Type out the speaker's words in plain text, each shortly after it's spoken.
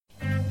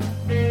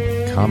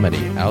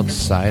Comedy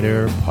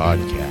Outsider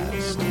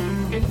Podcast.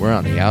 We're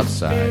on the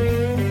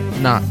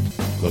outside, not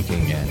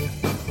looking in.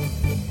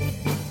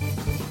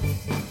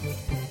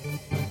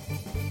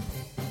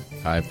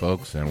 Hi,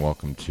 folks, and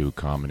welcome to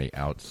Comedy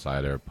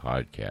Outsider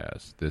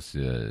Podcast. This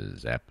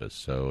is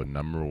episode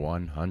number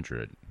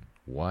 100.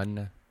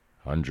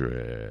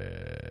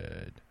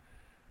 100.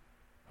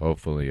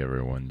 Hopefully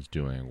everyone's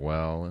doing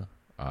well.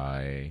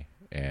 I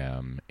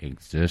am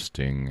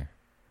existing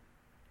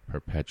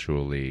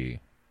perpetually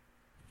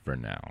for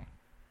now.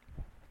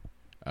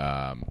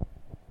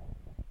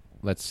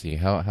 Let's see.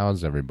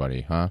 How's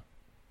everybody, huh?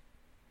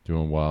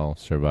 Doing well,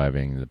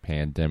 surviving the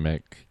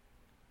pandemic.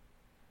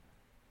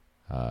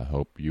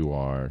 Hope you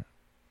are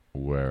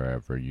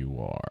wherever you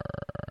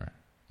are.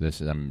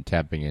 I'm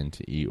tapping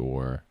into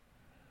Eeyore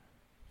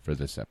for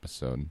this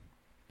episode.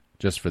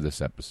 Just for this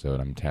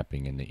episode, I'm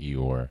tapping into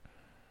Eeyore.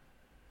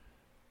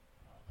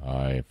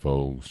 Hi,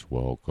 folks.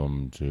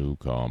 Welcome to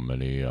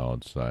Comedy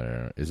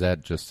Outsider. Is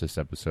that just this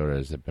episode, or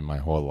has it been my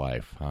whole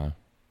life, huh?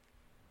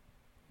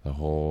 The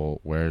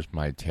whole Where's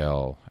My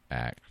Tail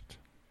act.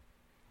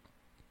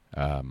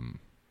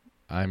 I'm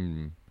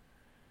not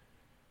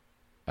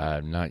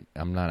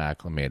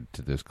acclimated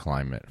to this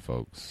climate,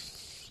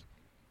 folks.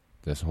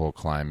 This whole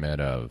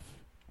climate of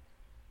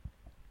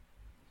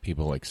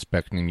people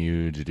expecting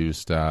you to do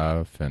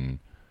stuff, and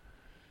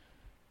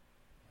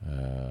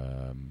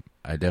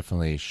I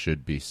definitely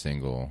should be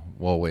single.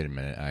 Well, wait a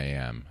minute, I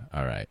am.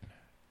 All right,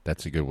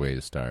 that's a good way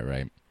to start,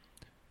 right?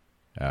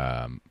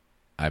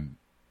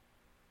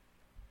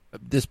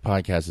 This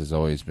podcast has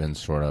always been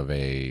sort of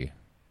a,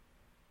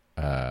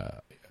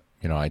 I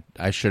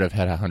should have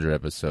had 100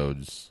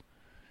 episodes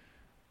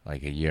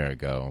like a year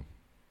ago,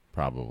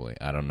 probably.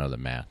 I don't know the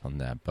math on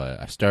that, but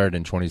I started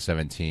in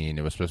 2017.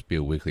 It was supposed to be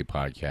a weekly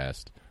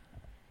podcast.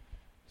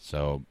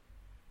 So,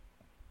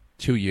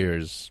 2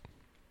 years,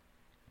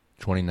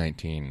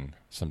 2019,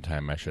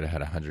 sometime I should have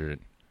had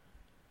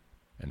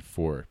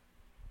 104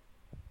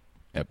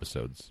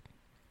 episodes,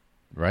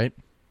 right?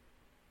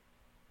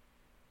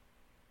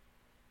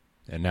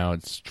 And now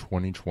it's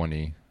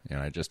 2020, and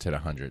I just hit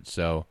 100.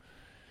 So,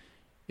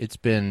 it's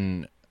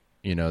been,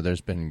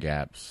 there's been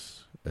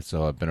gaps.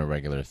 So it's been a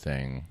regular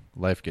thing.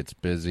 Life gets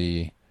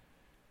busy.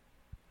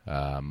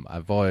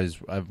 I've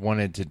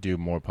wanted to do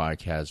more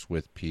podcasts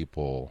with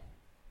people,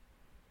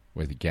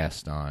 with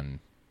guests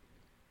on,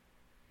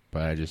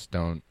 but I just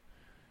don't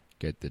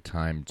get the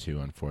time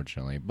to,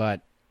 unfortunately.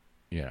 But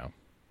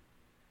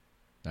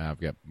I've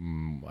got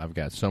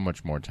so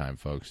much more time,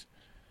 folks.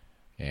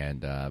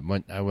 And I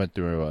went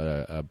through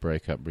a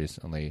breakup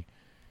recently.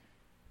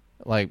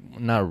 Like,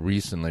 not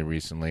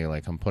recently.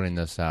 Like, I'm putting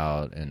this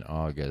out in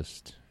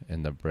August,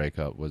 and the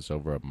breakup was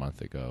over a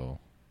month ago.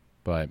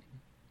 But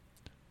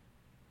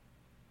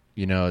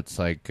it's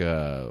like,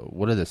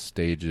 what are the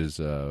stages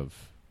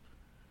of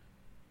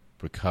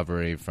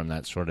recovery from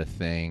that sort of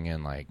thing?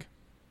 And like,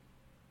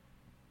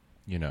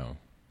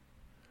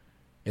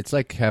 it's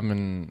like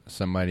having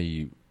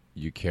somebody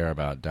you care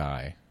about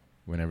die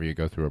whenever you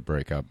go through a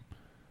breakup.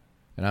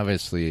 And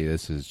obviously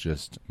this is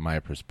just my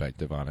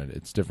perspective on it.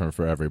 It's different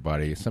for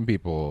everybody. Some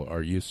people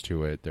are used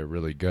to it. They're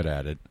really good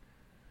at it.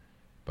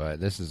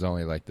 But this is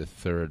only like the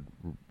third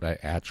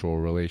actual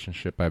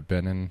relationship I've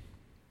been in.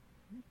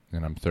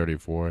 And I'm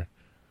 34.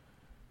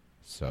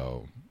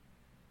 So,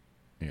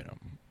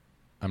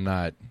 I'm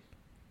not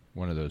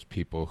one of those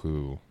people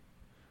who,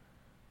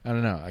 I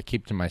don't know, I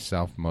keep to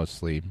myself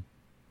mostly.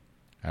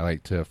 I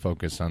like to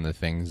focus on the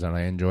things that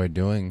I enjoy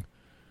doing.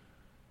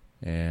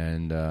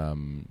 And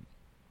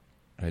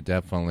I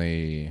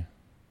definitely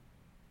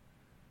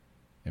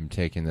am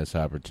taking this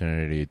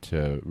opportunity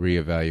to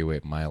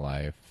reevaluate my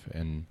life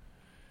and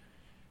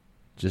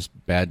just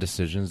bad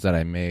decisions that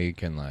I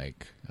make. And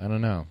like, I don't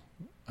know,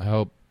 I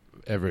hope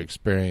every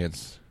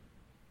experience,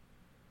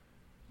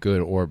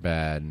 good or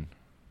bad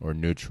or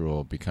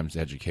neutral, becomes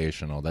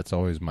educational. That's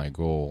always my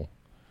goal.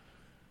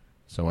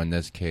 So in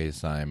this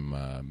case,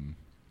 I'm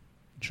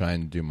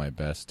trying to do my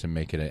best to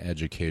make it an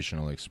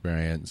educational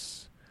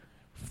experience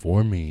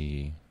for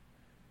me.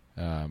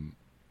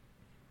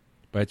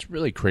 But it's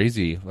really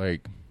crazy.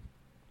 Like,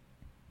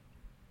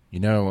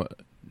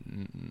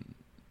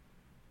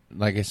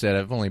 like I said,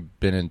 I've only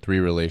been in 3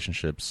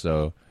 relationships,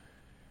 so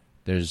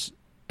it's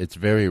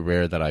very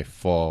rare that I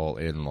fall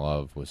in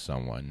love with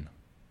someone,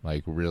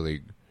 like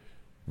really,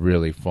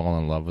 really fall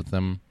in love with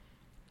them.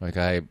 Like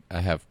I'll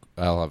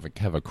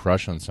have a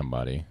crush on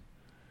somebody.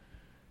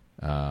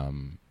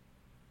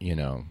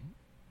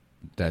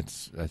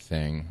 That's a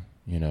thing.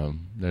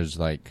 There's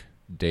like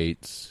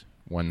dates,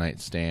 one night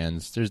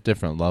stands. There's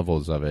different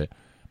levels of it,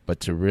 but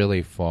to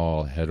really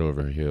fall head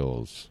over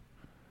heels,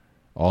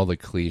 all the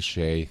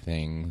cliche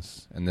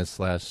things. And this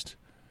last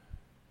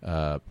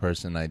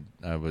person I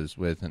was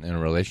with and in a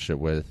relationship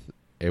with,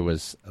 it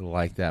was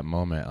like that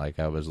moment. Like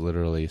I was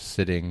literally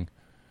sitting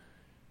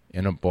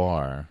in a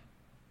bar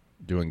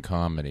doing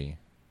comedy,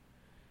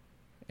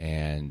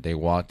 and they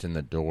walked in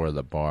the door of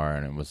the bar,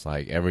 and it was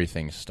like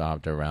everything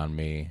stopped around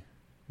me.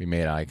 We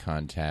made eye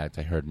contact.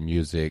 I heard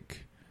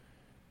music.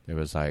 There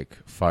was like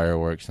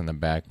fireworks in the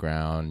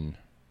background,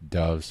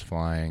 doves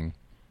flying.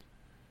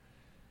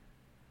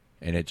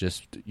 And it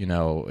just,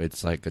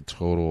 it's like a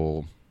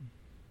total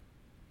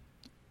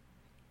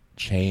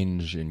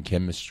change in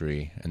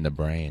chemistry in the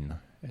brain.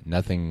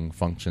 Nothing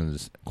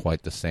functions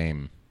quite the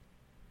same.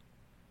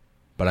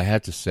 But I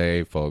have to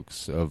say,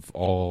 folks, of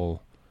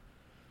all,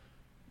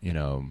 I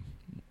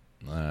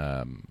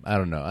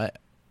don't know,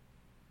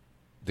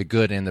 the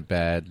good and the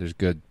bad, there's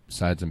good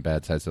sides and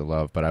bad sides of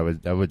love, but I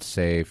would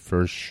say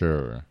for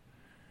sure,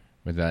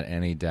 without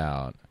any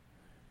doubt,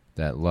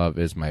 that love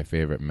is my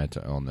favorite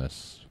mental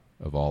illness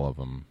of all of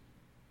them.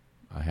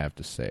 I have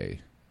to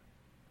say.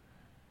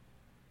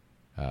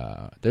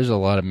 There's a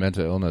lot of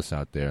mental illness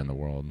out there in the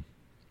world.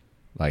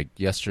 Like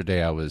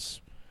yesterday I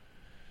was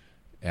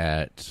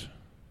at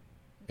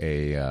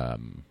a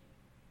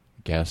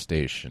gas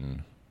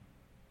station.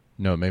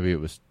 No, maybe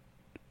it was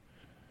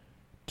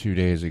 2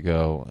 days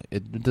ago.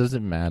 It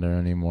doesn't matter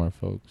anymore,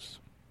 folks.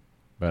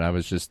 But I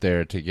was just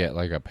there to get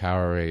like a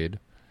Powerade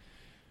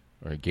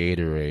or a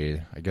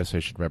Gatorade. I guess I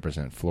should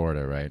represent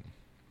Florida, right?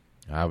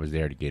 I was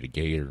there to get a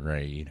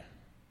Gatorade.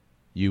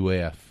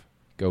 UF,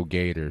 go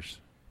Gators.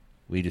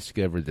 We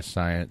discovered the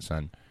science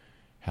on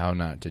how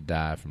not to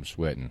die from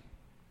sweating.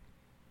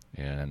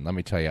 And let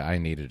me tell you, I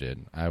needed it.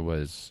 I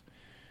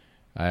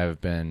have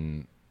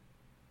been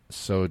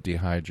so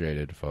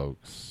dehydrated,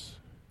 folks.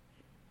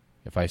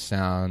 If I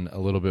sound a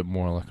little bit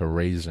more like a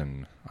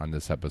raisin on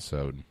this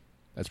episode,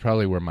 that's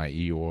probably where my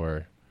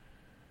Eeyore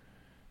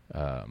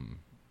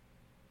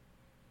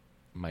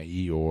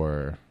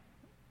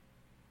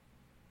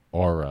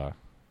aura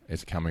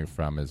is coming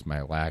from, is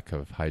my lack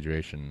of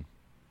hydration.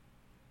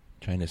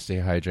 Trying to stay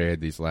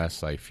hydrated these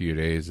last few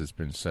days has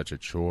been such a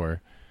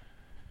chore.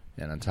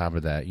 And on top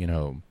of that,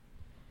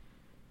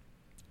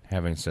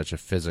 having such a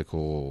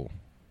physical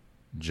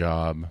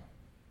job,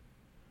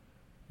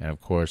 and of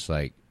course,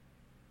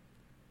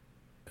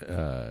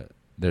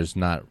 there's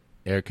not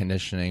air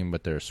conditioning,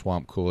 but there are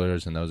swamp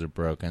coolers, and those are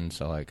broken.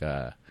 So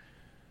it's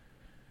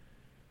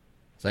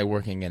like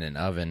working in an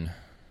oven,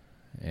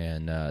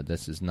 and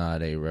this is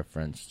not a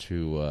reference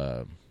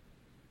to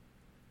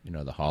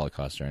the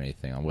Holocaust or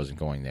anything. I wasn't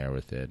going there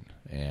with it,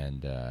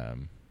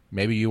 and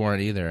maybe you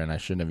weren't either, and I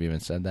shouldn't have even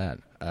said that.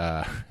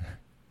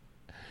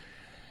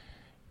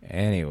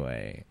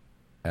 Anyway,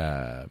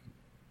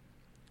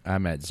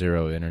 I'm at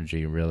zero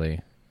energy,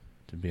 really,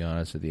 to be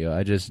honest with you.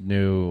 I just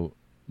knew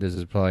this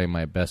is probably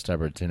my best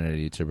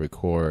opportunity to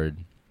record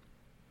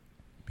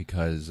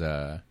because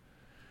I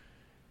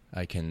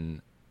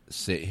can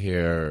sit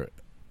here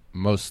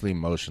mostly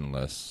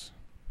motionless.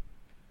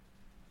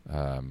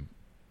 I'm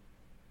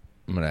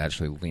going to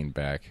actually lean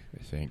back,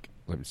 I think.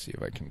 Let me see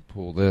if I can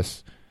pull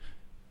this.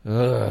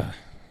 Here's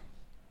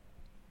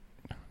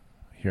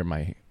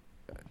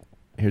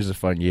a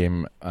fun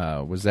game.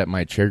 Was that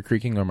my chair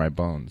creaking or my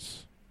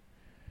bones?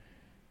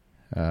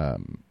 Yeah.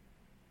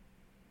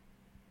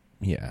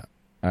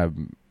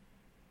 I'm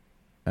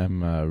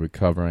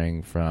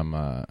recovering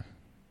from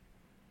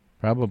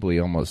probably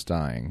almost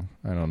dying.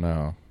 I don't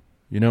know.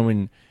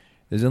 When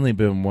there's only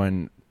been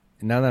one,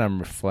 now that I'm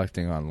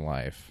reflecting on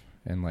life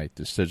and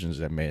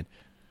decisions I've made,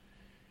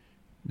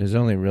 there's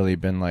only really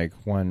been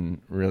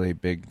one really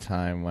big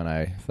time when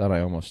I thought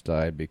I almost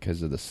died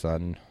because of the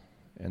sun,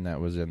 and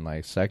that was in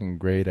second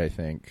grade, I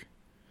think,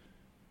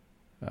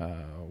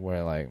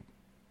 where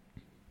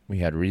we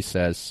had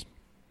recess,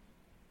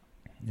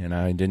 and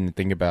I didn't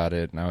think about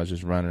it, and I was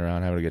just running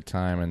around having a good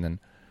time, and then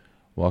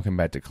walking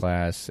back to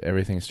class,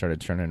 everything started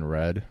turning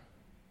red,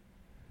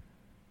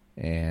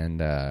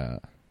 and I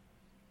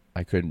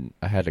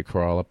had to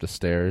crawl up the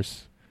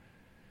stairs.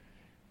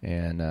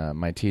 And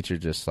my teacher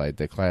just,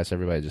 the class,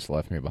 everybody just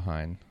left me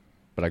behind.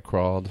 But I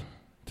crawled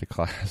to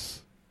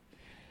class.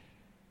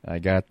 I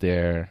got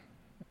there,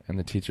 and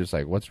the teacher's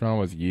like, "What's wrong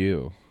with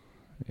you?"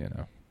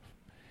 And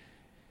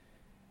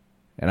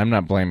I'm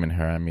not blaming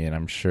her. I mean,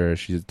 I'm sure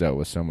she's dealt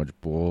with so much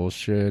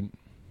bullshit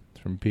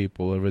from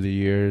people over the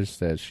years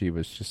that she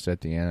was just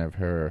at the end of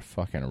her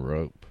fucking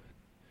rope.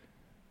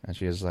 And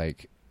she was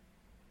like,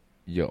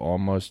 "You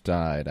almost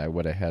died. I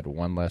would have had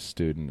one less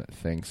student.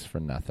 Thanks for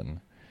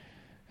nothing."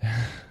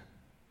 I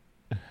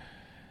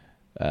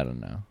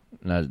don't know.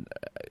 No,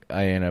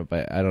 I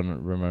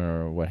don't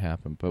remember what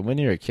happened. But when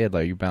you're a kid,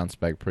 you bounce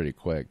back pretty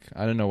quick.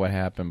 I don't know what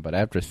happened, but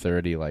after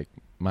 30,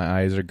 my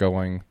eyes are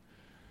going.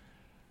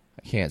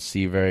 I can't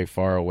see very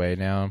far away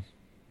now.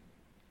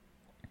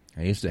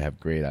 I used to have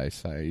great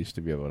eyesight. I used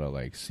to be able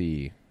to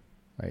see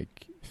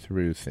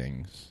through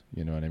things.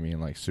 You know what I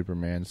mean?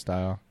 Superman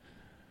style.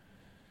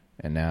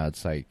 And now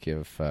it's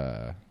if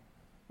I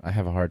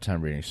have a hard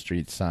time reading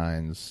street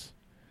signs.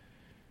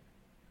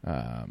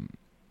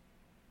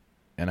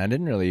 And I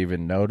didn't really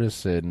even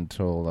notice it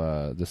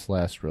until this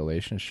last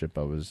relationship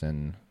I was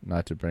in.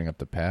 Not to bring up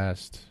the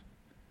past,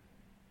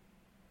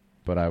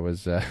 but I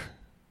was, I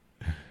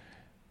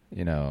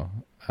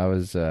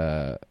was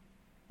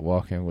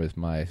walking with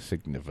my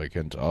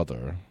significant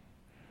other,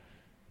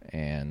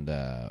 and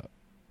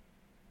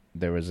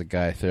there was a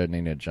guy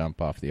threatening to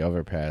jump off the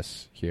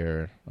overpass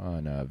here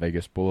on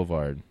Vegas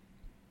Boulevard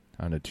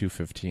on the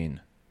 215,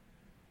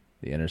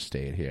 the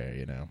interstate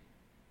here,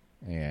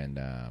 And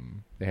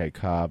they had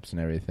cops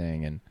and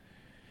everything. And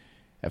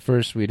at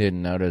first we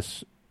didn't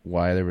notice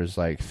why there was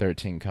like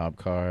 13 cop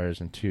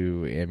cars and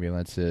 2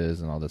 ambulances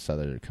and all this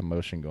other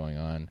commotion going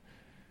on.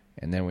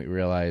 And then we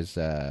realized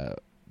that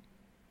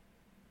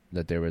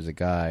there was a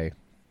guy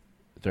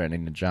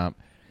threatening to jump.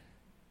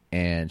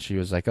 And she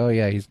was like, oh,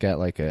 yeah, he's got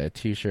like a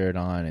T-shirt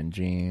on and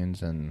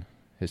jeans, and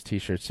his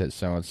T-shirt said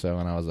so-and-so.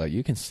 And I was like,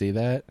 you can see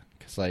that?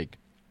 Because, like,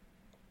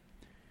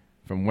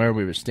 from where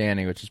we were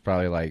standing, which is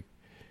probably like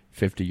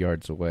 50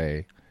 yards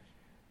away,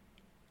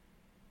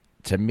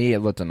 to me it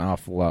looked an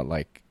awful lot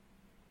like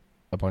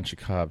a bunch of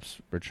cops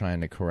were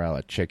trying to corral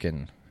a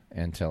chicken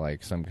into,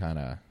 like, some kind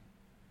of,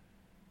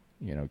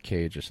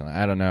 cage or something.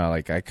 I don't know.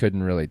 Like, I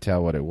couldn't really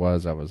tell what it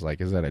was. I was like,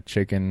 is that a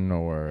chicken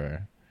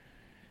or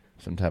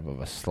some type of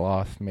a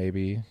sloth,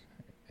 maybe?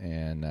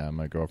 And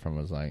my girlfriend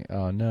was like,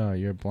 oh, no,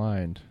 you're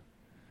blind,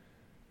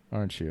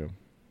 aren't you?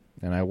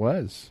 And I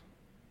was.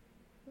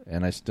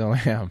 And I still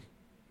am.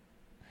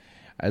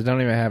 I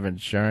don't even have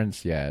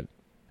insurance yet.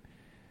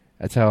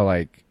 That's how,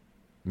 like,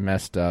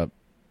 messed up.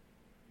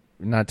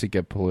 Not to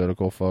get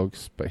political,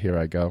 folks, but here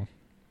I go.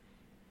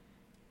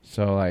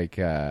 So, like,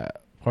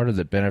 part of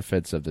the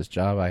benefits of this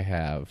job I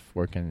have,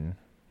 working,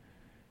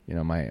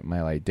 my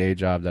like, day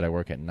job that I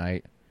work at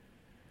night,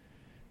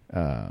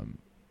 not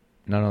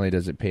only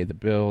does it pay the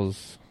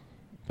bills,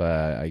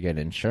 but I get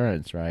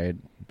insurance, right?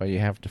 But you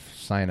have to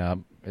sign up.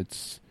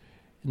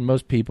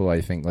 Most people,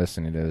 I think,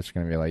 listening to this are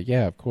going to be like,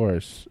 yeah, of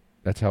course.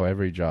 That's how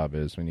every job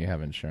is when you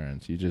have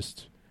insurance. You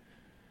just,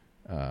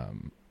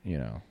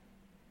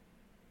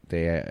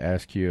 they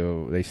ask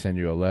you, they send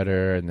you a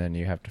letter, and then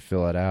you have to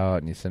fill it out,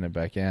 and you send it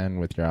back in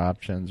with your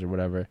options or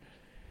whatever.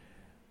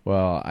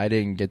 Well, I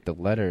didn't get the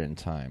letter in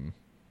time.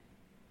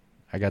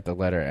 I got the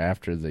letter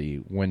after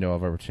the window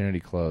of opportunity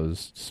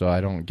closed, so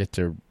I don't get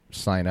to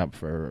sign up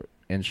for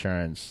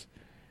insurance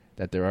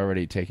that they're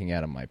already taking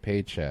out of my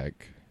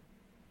paycheck.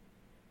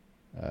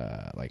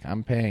 Like,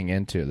 I'm paying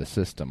into the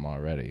system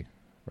already,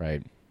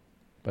 right?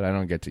 But I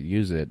don't get to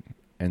use it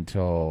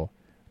until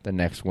the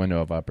next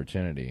window of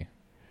opportunity.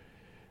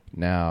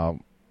 Now,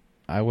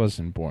 I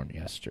wasn't born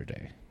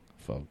yesterday,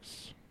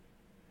 folks.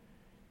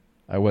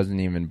 I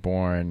wasn't even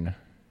born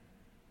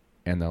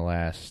in the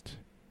last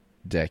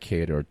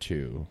decade or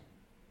 2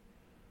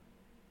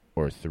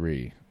 or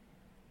 3,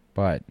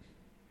 but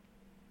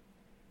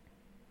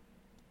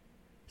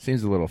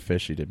seems a little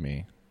fishy to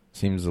me.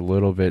 Seems a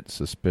little bit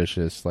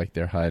suspicious, like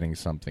they're hiding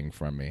something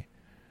from me.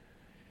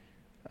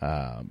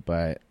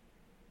 But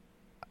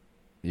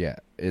yeah,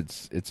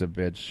 it's a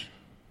bitch,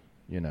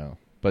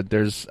 But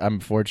I'm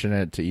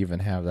fortunate to even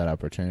have that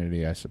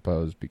opportunity, I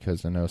suppose,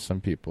 because I know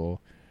some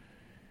people,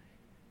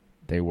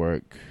 they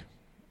work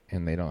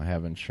and they don't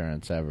have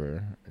insurance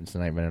ever. It's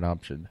not even an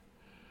option.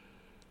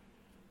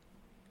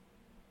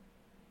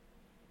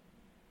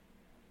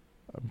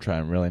 I'm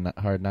trying really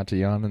hard not to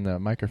yawn in the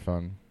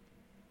microphone.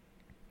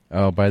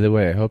 Oh, by the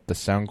way, I hope the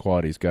sound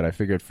quality's good. I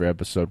figured for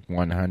episode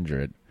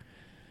 100,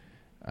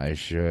 I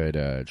should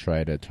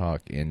try to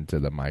talk into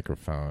the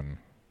microphone.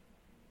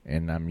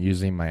 And I'm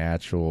using my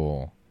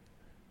actual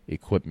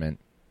equipment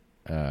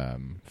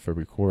for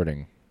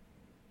recording.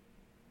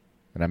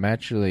 And I'm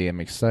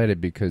excited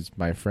because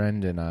my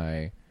friend and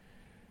I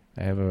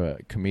have a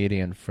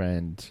comedian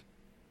friend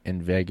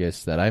in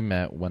Vegas that I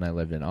met when I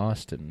lived in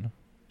Austin.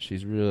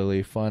 She's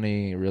really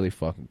funny, really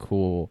fucking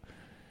cool.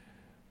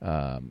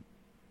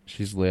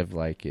 She's lived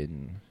like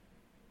in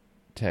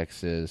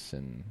Texas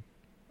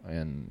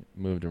and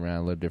moved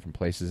around, lived different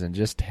places, and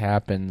just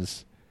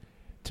happens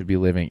to be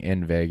living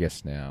in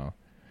Vegas now.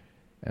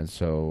 And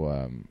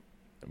so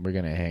we're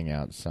going to hang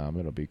out some.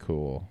 It'll be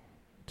cool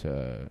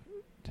to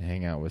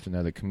hang out with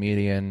another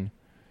comedian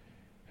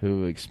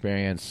who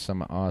experienced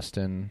some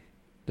Austin.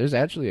 There's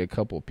actually a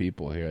couple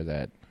people here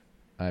that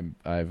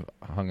I've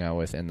hung out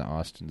with in the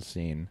Austin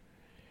scene.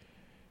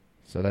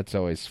 So that's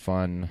always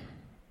fun.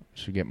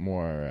 Should get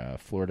more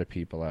Florida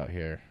people out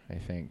here, I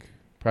think.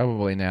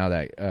 Probably now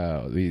that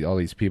all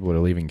these people are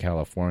leaving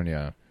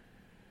California,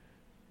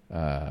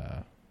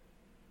 a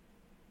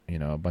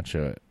bunch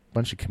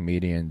of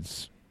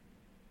comedians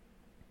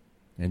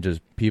and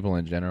just people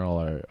in general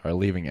are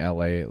leaving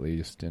LA, at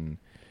least, and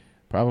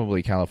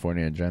probably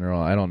California in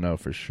general. I don't know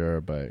for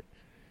sure, but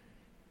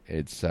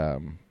it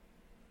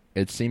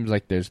seems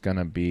like there's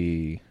gonna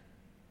be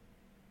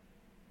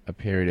a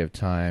period of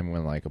time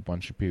when like a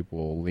bunch of people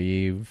will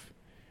leave,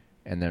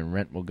 and then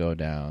rent will go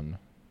down,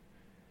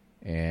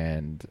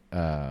 and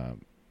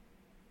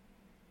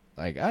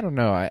like, I don't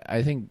know.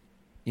 I think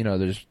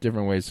there's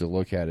different ways to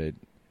look at it,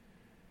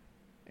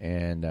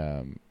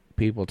 and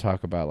people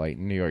talk about like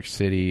New York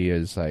City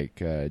is like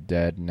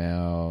dead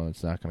now.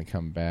 It's not going to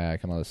come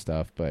back and all this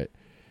stuff. But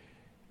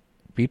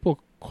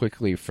people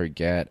quickly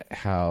forget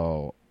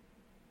how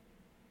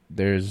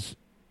there's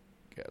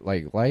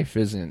like life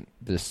isn't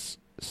this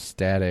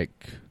static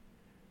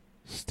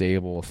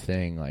stable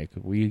thing. Like,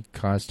 we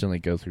constantly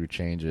go through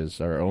changes,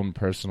 our own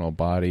personal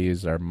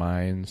bodies, our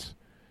minds.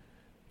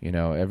 You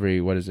know,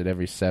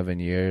 every 7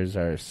 years,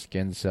 our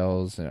skin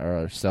cells or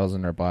our cells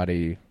in our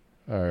body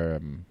are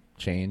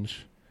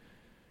change,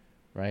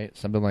 right?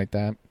 Something like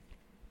that.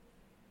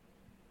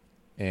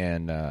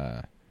 And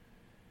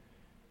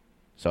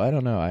so I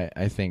don't know.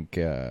 I think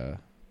some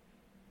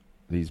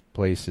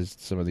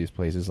of these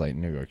places like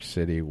New York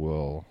City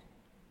will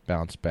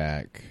bounce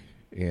back,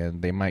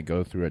 and they might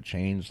go through a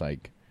change.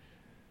 Like,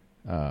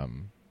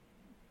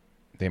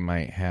 they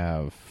might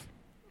have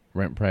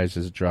rent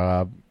prices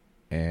drop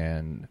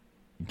and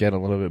get a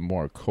little bit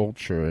more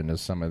culture into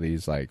some of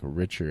these like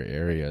richer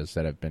areas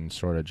that have been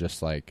sort of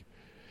just like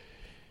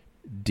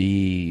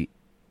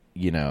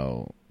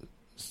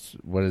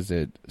what is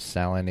it,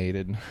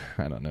 salinated?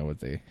 I don't know what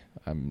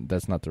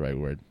that's not the right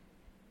word.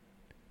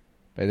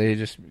 But they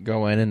just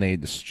go in and they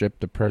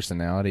strip the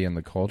personality and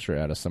the culture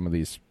out of some of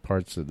these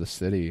parts of the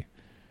city,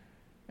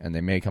 and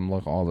they make them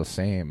look all the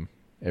same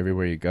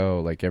everywhere you go.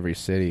 Like, every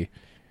city,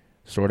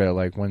 sort of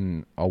like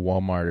when a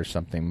Walmart or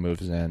something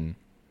moves in,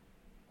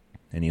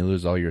 and you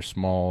lose all your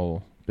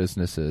small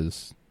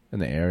businesses in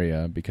the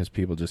area because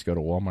people just go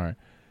to Walmart.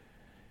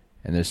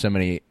 And there's so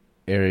many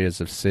areas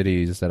of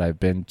cities that I've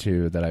been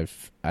to that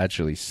I've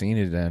actually seen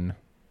it in,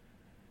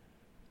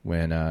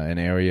 when an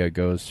area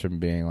goes from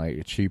being like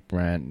a cheap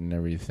rent and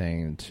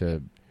everything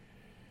to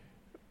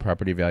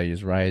property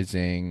values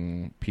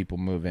rising, people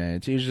move in.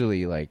 It's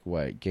usually like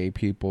gay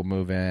people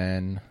move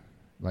in.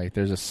 Like,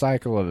 there's a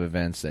cycle of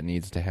events that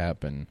needs to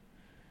happen.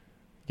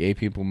 Gay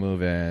people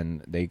move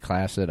in, they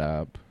class it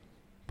up,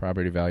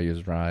 property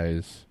values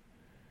rise,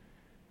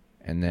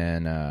 and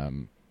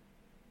then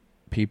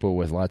people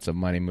with lots of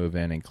money move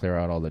in and clear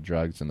out all the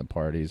drugs and the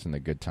parties and the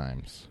good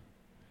times.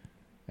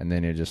 And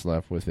then you're just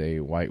left with a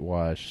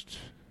whitewashed,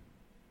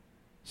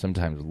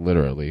 sometimes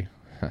literally,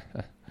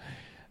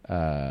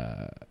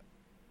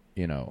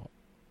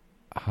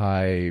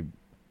 high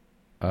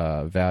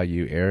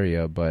value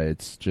area, but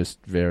it's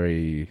just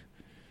very,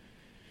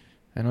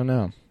 I don't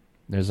know.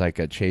 There's like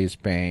a Chase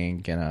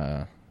Bank and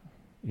a,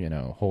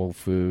 Whole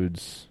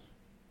Foods.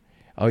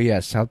 Oh yeah,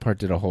 South Park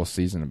did a whole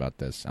season about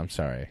this. I'm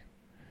sorry.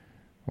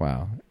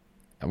 Wow.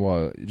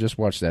 Well, just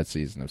watch that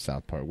season of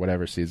South Park,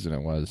 whatever season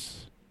it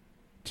was.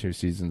 2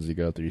 seasons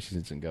ago, 3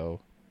 seasons ago,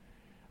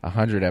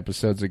 100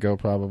 episodes ago,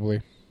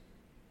 probably.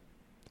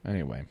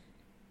 Anyway,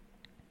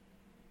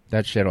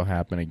 that shit will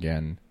happen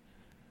again,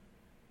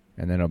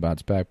 and then it'll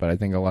bounce back. But I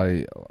think a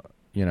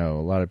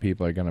lot of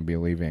people are going to be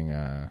leaving,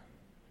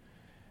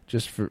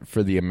 just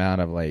for the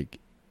amount of like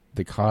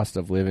the cost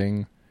of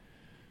living.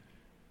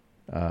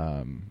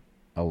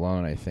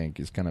 Alone, I think,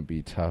 is going to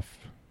be tough.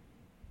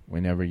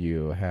 Whenever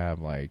you have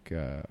like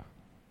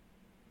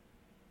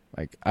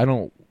I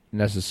don't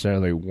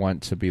necessarily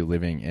want to be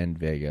living in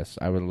Vegas.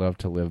 I would love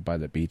to live by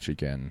the beach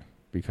again,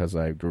 because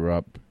I grew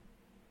up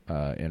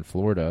in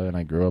Florida and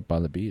I grew up by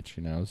the beach,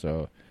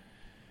 so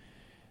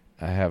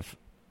I have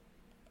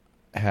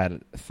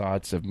had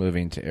thoughts of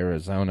moving to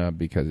Arizona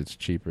because it's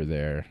cheaper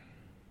there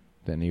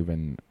than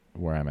even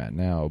where I'm at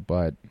now,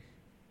 but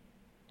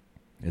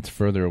it's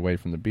further away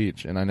from the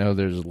beach. And I know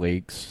there's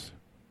lakes,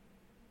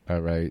 all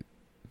right?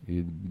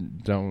 You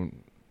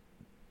don't...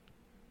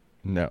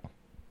 No.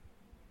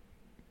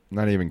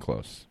 Not even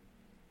close.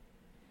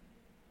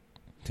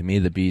 To me,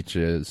 the beach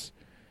is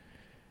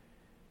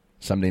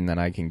something that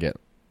I can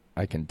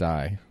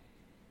die.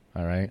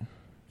 All right?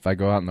 If I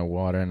go out in the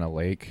water in a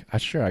lake,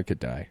 I could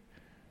die.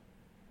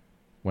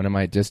 One of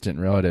my distant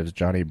relatives,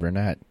 Johnny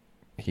Burnett,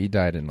 he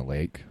died in a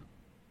lake.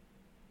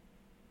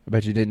 I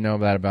bet you didn't know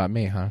that about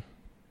me, huh?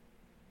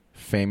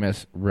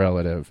 Famous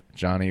relative,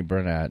 Johnny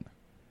Burnett,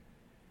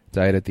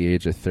 died at the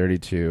age of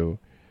 32.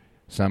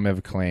 Some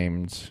have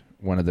claimed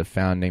one of the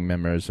founding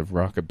members of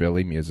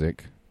rockabilly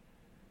music,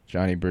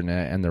 Johnny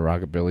Burnett and the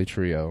Rockabilly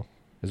Trio.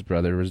 His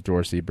brother was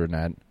Dorsey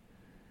Burnett.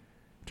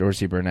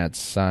 Dorsey Burnett's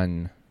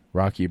son,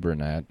 Rocky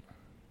Burnett,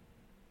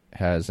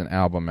 has an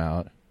album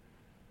out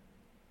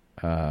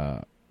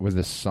with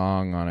a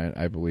song on it,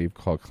 I believe,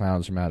 called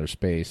Clowns from Outer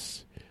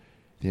Space.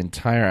 The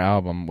entire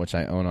album, which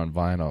I own on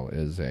vinyl,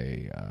 is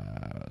a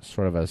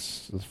sort of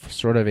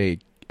a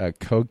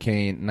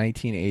cocaine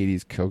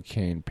 1980s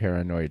cocaine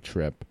paranoid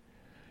trip,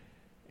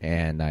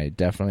 and I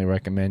definitely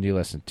recommend you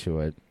listen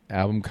to it.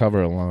 Album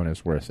cover alone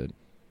is worth it.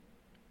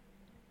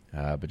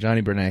 But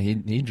Johnny Burnett,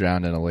 he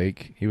drowned in a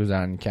lake. He was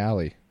out in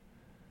Cali,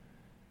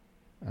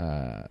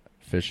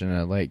 fishing in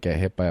a lake, got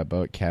hit by a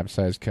boat,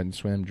 capsized, couldn't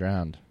swim,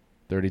 drowned.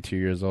 32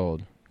 years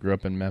old. Grew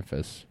up in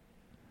Memphis,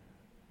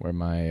 where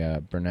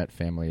my Burnett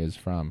family is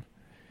from.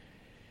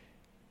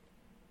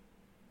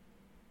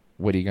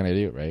 What are you going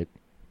to do, right?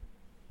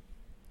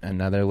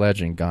 Another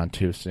legend gone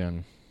too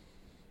soon.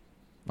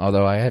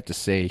 Although I have to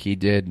say, he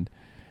did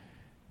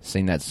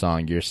sing that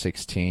song, You're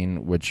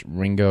 16, which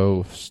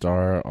Ringo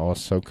Starr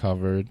also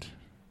covered,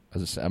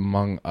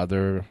 among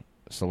other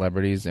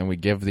celebrities, and we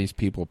give these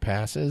people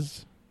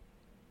passes.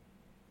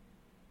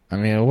 I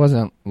mean, it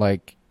wasn't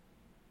like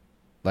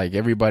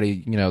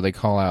everybody, they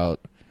call out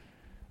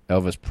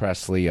Elvis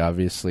Presley,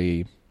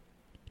 obviously,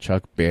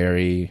 Chuck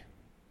Berry,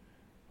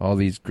 all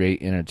these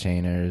great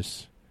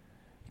entertainers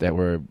that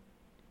were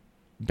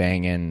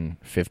banging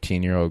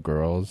 15-year-old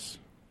girls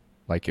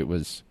like it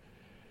was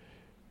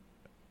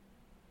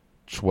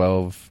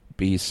 12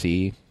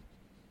 BC.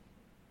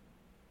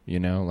 You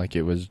know, like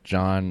it was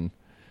John,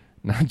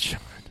 Mary,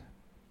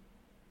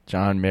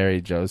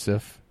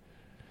 Joseph.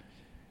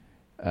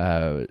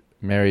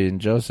 Mary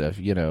and Joseph,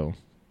 you know.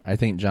 I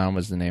think John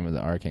was the name of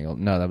the archangel.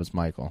 No, that was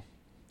Michael.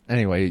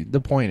 Anyway,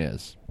 the point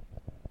is,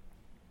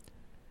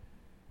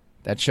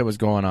 that shit was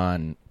going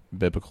on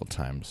biblical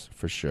times,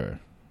 for sure.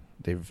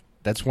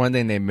 That's one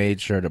thing they made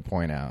sure to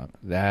point out.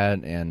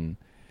 That and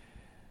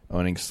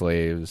owning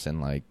slaves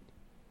and, like,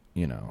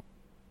 you know,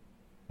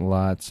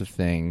 lots of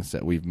things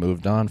that we've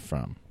moved on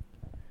from.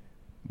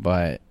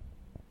 But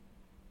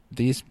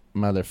these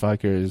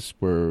motherfuckers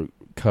were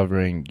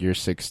covering Year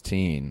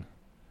 16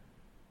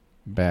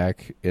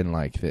 back in,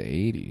 like, the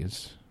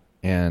 80s.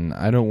 And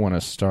I don't want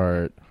to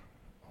start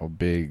a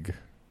big,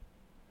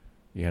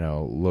 you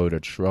know, load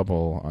of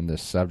trouble on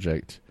this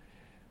subject,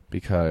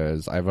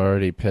 because I've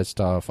already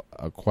pissed off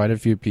quite a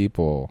few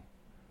people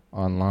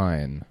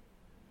online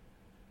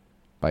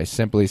by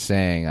simply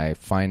saying I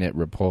find it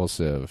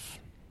repulsive.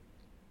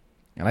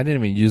 And I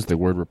didn't even use the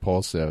word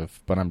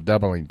repulsive, but I'm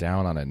doubling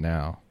down on it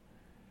now.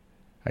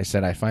 I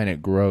said I find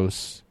it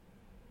gross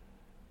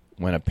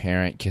when a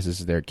parent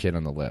kisses their kid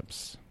on the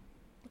lips.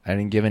 I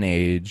didn't give an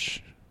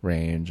age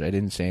range. I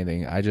didn't say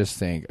anything. I just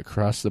think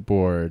across the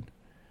board.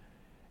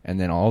 And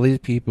then all these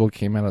people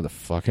came out of the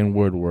fucking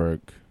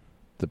woodwork.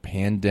 The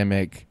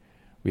pandemic.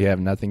 We have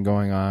nothing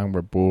going on.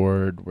 We're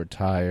bored. We're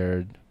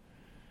tired.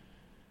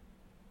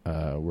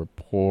 We're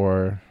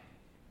poor.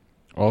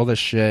 All the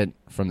shit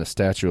from the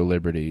Statue of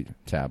Liberty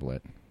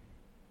tablet.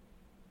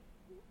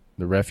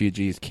 The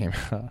refugees came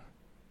out.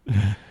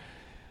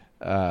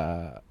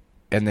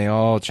 And they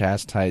all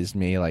chastised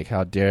me, like,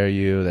 how dare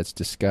you? That's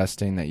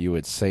disgusting that you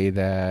would say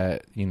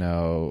that. You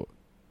know,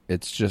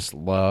 it's just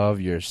love.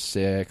 You're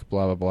sick,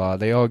 blah, blah, blah.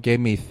 They all gave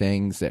me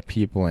things that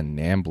people in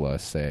NAMBLA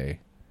say.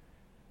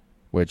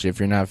 Which, if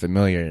you're not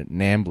familiar,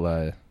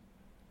 NAMBLA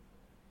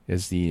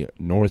is the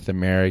North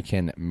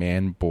American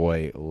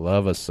Man-Boy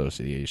Love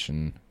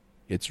Association.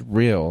 It's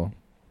real,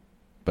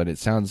 but it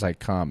sounds like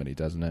comedy,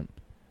 doesn't it?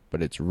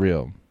 But it's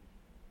real.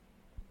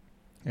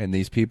 And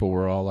these people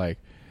were all like,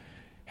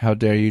 how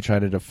dare you try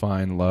to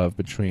define love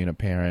between a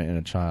parent and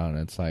a child? And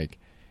it's like,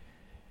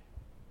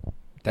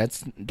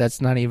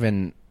 that's not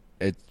even,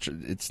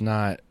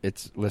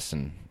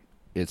 listen,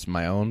 it's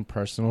my own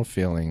personal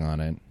feeling on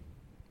it.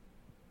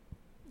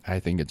 I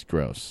think it's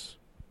gross.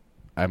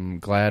 I'm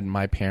glad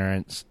my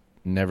parents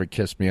never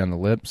kissed me on the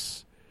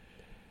lips.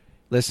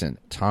 Listen,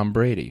 Tom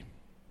Brady,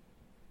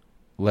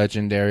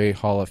 legendary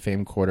Hall of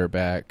Fame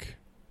quarterback,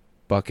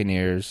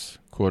 Buccaneers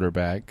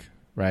quarterback,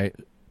 right?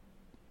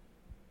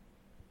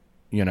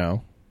 You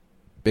know,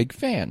 big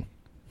fan.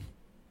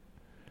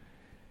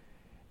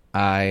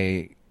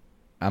 I've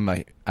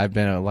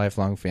been a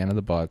lifelong fan of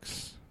the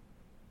Bucs.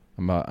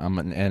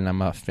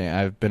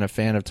 I've been a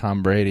fan of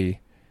Tom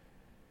Brady.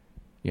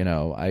 You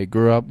know, I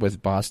grew up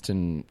with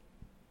Boston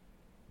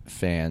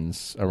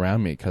fans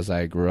around me because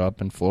I grew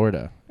up in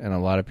Florida, and a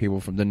lot of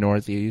people from the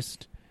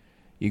Northeast.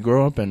 You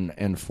grow up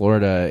in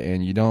Florida,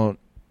 and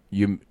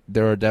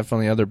there are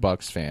definitely other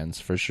Bucs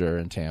fans for sure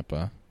in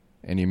Tampa,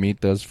 and you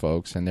meet those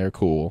folks, and they're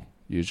cool.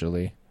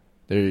 Usually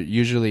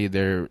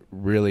they're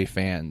really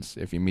fans.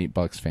 If you meet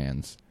Bucs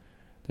fans,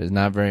 there's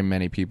not very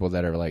many people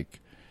that are like,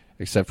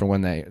 except for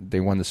when they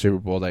won the Super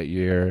Bowl that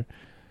year.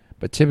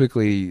 But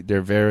typically,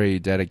 they're very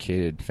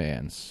dedicated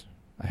fans.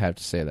 I have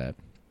to say that.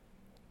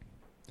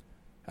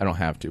 I don't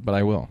have to, but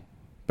I will.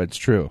 But it's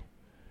true.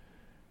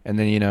 And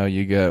then, you know,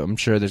 I'm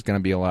sure there's going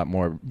to be a lot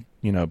more,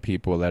 you know,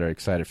 people that are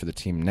excited for the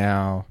team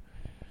now.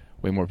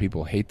 Way more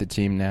people hate the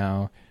team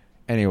now.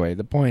 Anyway,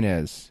 the point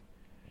is,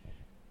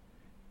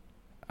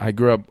 I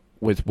grew up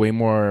with way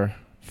more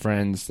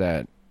friends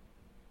that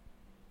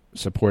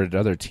supported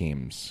other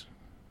teams,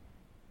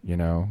 you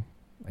know,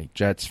 like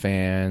Jets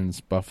fans,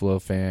 Buffalo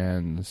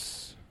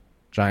fans,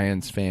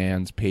 Giants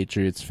fans,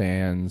 Patriots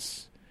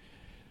fans.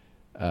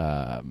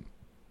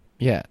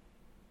 Yeah,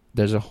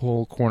 there's a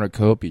whole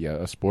cornucopia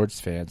of sports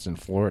fans in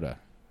Florida,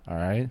 all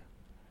right?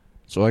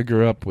 So I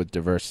grew up with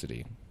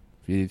diversity.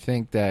 If you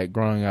think that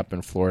growing up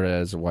in Florida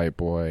as a white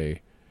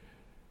boy,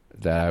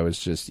 that I was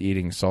just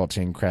eating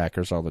saltine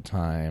crackers all the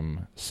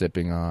time,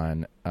 sipping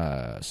on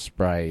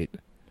Sprite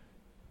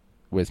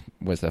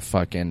with a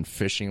fucking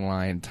fishing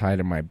line tied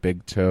to my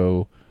big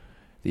toe,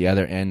 the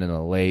other end of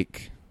the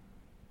lake,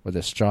 with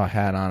a straw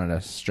hat on and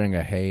a string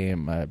of hay in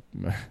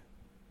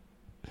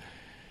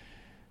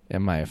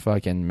my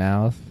fucking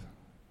mouth.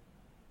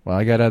 Well,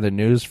 I got other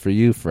news for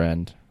you,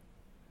 friend.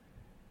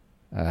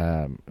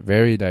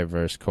 Very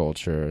diverse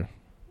culture,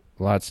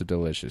 lots of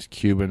delicious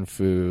Cuban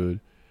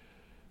food,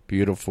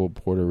 beautiful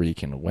Puerto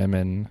Rican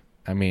women.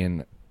 I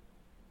mean,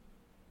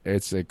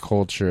 it's a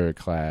culture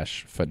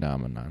clash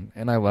phenomenon,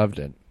 and I loved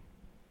it.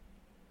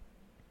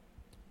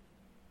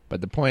 But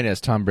the point is,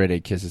 Tom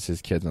Brady kisses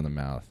his kids on the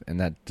mouth, and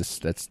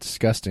that's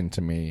disgusting to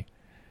me.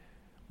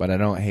 But I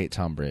don't hate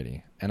Tom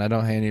Brady, and I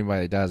don't hate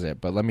anybody that does it.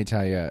 But let me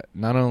tell you,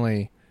 not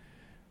only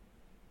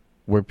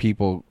were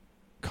people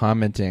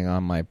commenting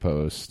on my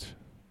post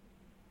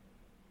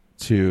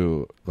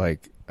to,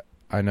 like,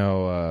 I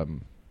know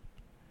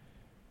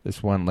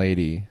this one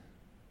lady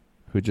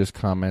who just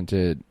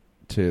commented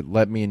to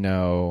let me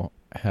know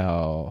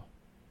how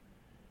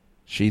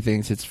she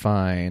thinks it's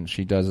fine.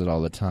 She does it all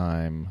the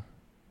time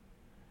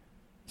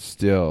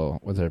still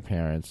with her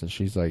parents, and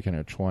she's like in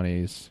her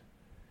 20s.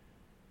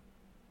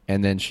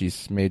 And then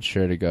she's made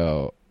sure to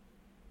go,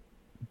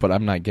 but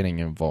I'm not getting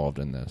involved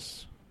in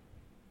this.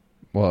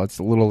 Well, it's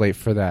a little late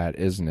for that,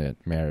 isn't it,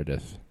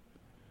 Meredith?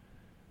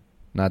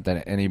 Not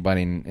that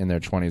anybody in their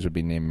 20s would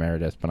be named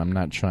Meredith, but I'm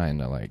not trying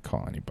to, like,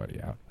 call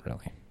anybody out,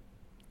 really.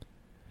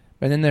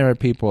 But then there are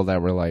people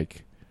that were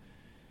like,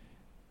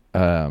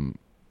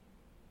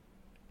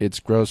 it's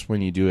gross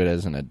when you do it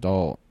as an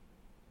adult,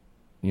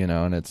 you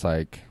know, and it's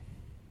like,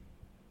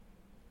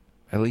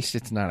 at least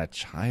it's not a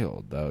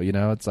child, though, you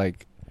know? It's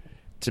like,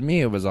 to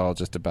me, it was all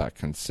just about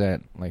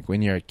consent. Like,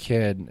 when you're a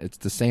kid, it's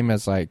the same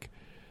as, like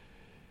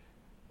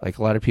a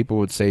lot of people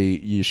would say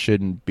you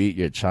shouldn't beat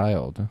your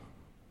child,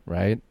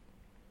 right?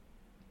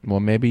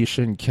 Well, maybe you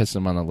shouldn't kiss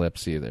him on the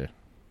lips either.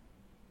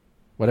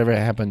 Whatever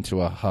happened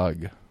to a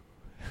hug?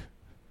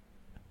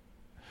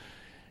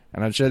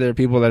 And I'm sure there are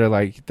people that are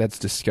like, that's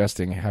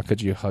disgusting. How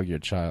could you hug your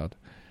child?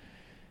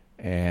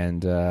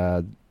 And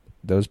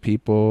those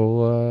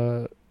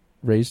people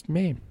raised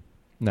me.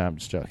 No, I'm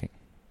just joking.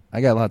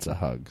 I got lots of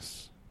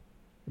hugs.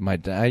 My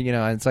dad, you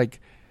know, it's like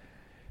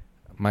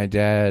my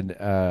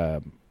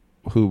dad,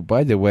 who,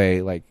 by the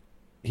way, like,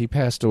 he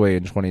passed away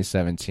in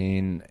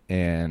 2017,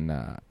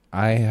 and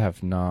I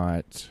have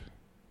not,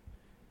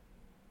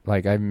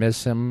 like, I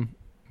miss him,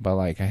 but,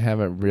 like, I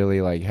haven't really,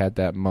 like, had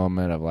that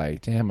moment of,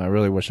 like, damn, I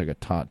really wish I could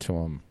talk to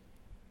him,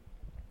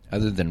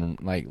 other than,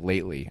 like,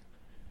 lately.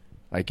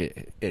 Like,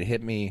 it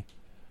hit me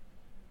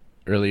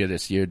earlier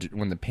this year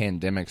when the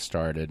pandemic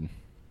started,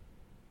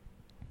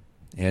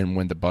 and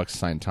when the Bucks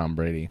signed Tom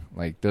Brady.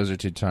 Like, those are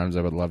two times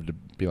I would love to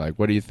be like,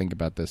 what do you think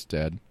about this,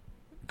 Dad?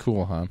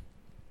 Cool, huh?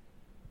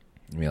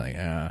 And be like,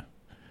 I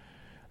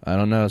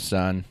don't know,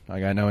 son. I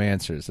got no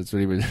answers. That's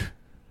what he was.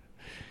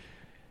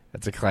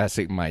 That's a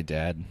classic my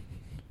dad.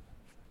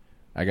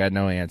 I got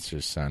no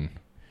answers, son.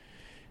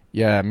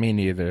 Yeah, me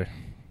neither.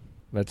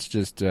 Let's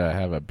just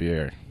have a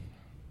beer.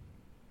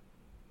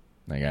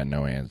 I got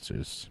no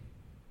answers.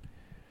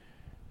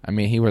 I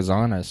mean, he was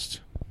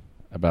honest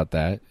about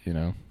that, you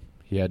know.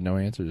 He had no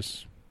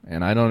answers.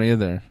 And I don't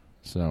either.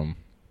 So,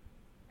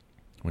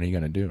 what are you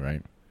going to do,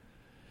 right?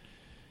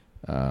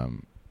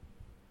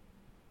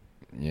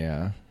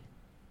 Yeah.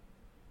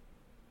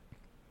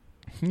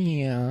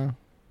 Yeah.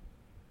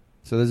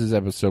 So this is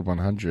episode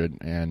 100,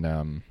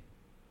 and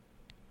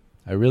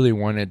I really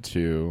wanted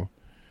to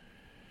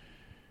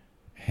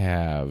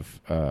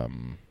have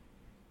an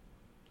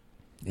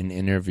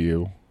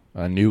interview,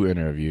 a new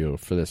interview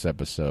for this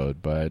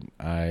episode, but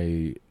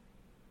I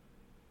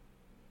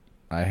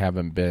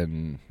haven't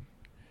been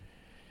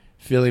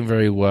feeling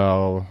very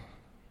well.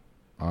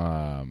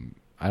 I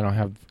don't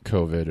have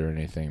COVID or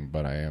anything,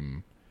 but I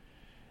am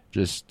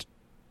just,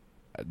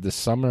 the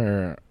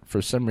summer, for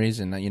some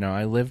reason, you know,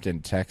 I lived in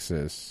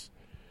Texas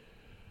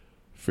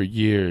for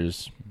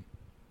years,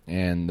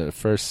 and the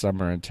first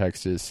summer in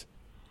Texas,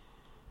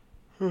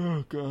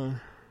 oh, God.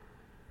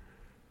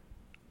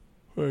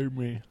 Pardon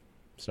me.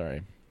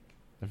 Sorry.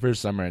 The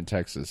first summer in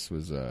Texas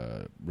was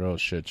a real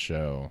shit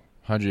show.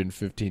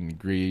 115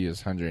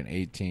 degrees,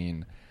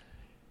 118.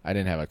 I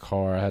didn't have a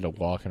car. I had to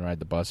walk and ride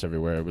the bus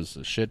everywhere. It was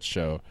a shit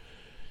show.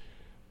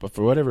 But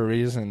for whatever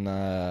reason,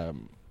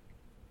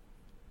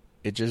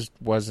 it just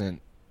wasn't,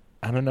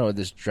 I don't know,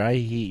 this dry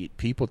heat.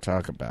 People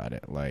talk about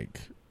it like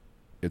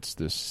it's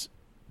this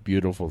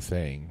beautiful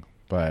thing.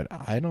 But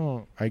I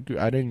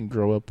didn't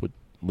grow up with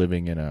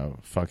living in a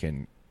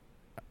fucking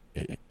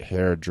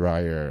hair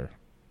dryer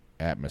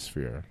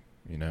atmosphere,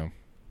 you know?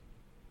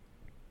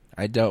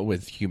 I dealt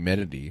with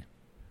humidity,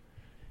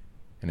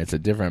 and it's a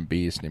different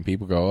beast, and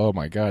people go, oh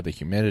my God, the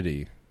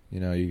humidity.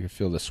 You know, you can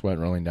feel the sweat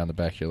rolling down the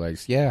back of your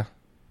legs. Yeah.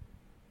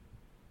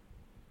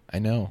 I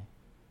know.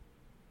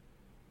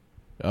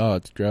 Oh,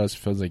 it's gross. It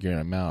feels like you're in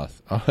a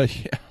mouth. Oh,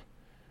 yeah.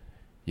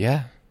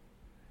 Yeah.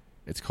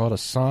 It's called a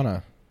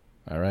sauna.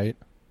 All right?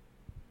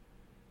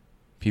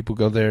 People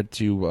go there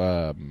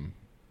to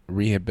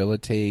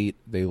rehabilitate.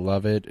 They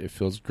love it. It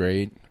feels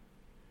great.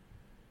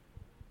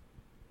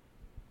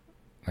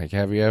 Like,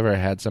 have you ever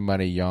had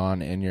somebody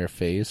yawn in your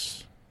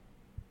face?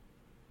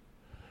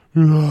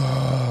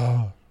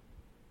 Welcome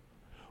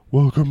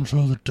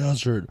to the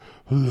desert.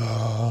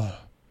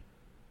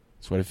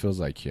 That's what it feels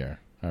like here.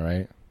 All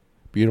right?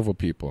 Beautiful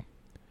people.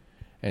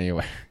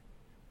 Anyway.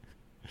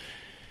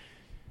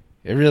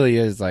 It really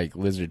is like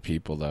lizard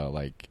people, though.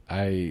 Like,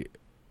 I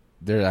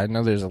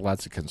know there's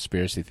lots of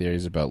conspiracy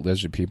theories about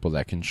lizard people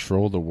that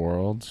control the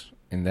world,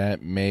 and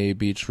that may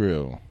be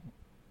true.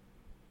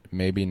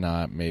 Maybe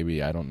not.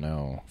 Maybe, I don't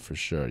know for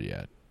sure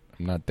yet.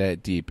 I'm not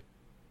that deep.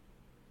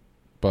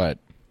 But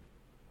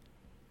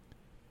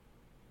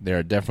there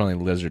are definitely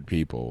lizard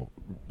people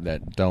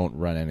that don't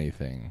run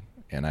anything.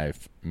 And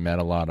I've met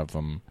a lot of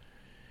them.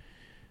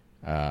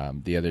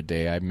 The other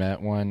day I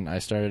met one. I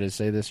started to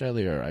say this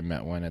earlier. I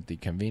met one at the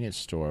convenience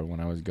store when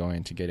I was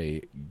going to get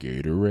a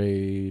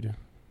Gatorade.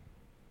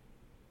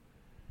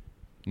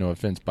 No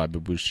offense, Bobby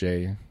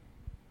Boucher.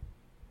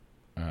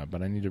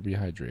 But I need to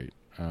rehydrate.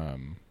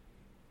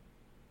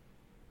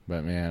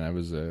 But man, it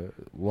was a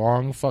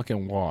long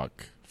fucking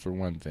walk for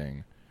one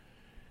thing.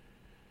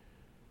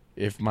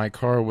 If my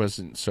car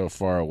wasn't so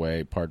far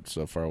away, parked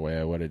so far away,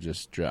 I would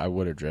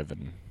have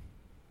driven.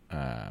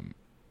 And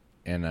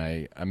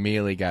I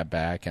immediately got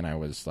back, and I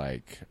was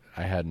like,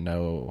 I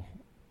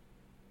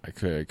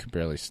could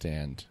barely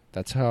stand.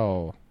 That's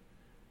how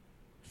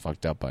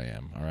fucked up I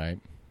am, all right?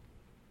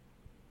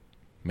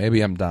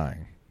 Maybe I'm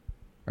dying.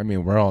 I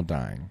mean, we're all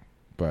dying,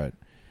 but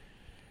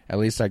at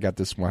least I got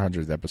this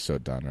 100th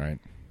episode done, right?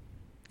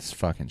 This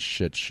fucking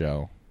shit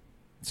show.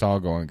 It's all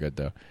going good,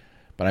 though.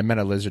 But I met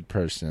a lizard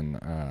person,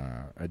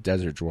 a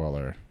desert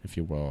dweller, if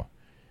you will.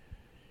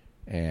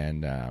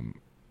 And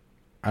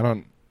I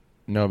don't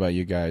know about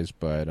you guys,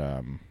 but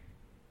one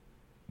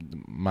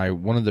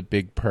of the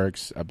big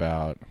perks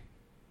about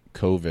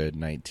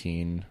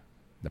COVID-19,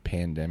 the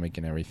pandemic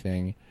and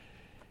everything,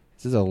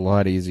 this is a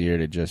lot easier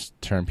to just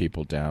turn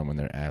people down when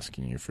they're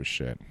asking you for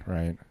shit,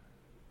 right?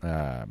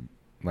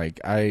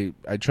 Like I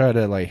try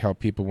to like help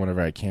people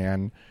whenever I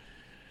can,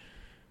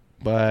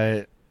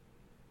 but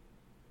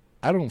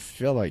I don't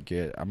feel like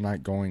it. I'm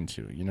not going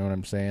to. You know what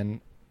I'm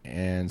saying?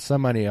 And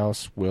somebody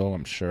else will,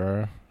 I'm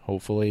sure,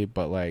 hopefully.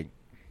 But like,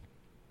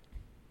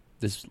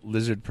 this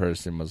lizard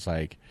person was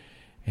like,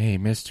 "Hey,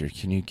 mister,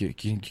 can you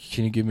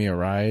give me a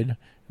ride?"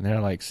 And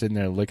they're like sitting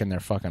there licking their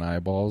fucking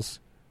eyeballs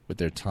with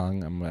their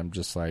tongue. I'm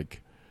just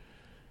like,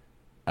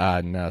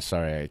 no,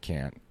 sorry, I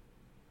can't.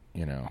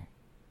 You know.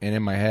 And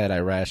in my head, I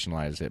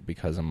rationalize it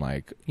because I'm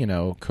like, you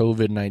know,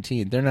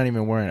 COVID-19. They're not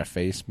even wearing a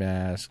face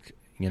mask.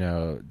 You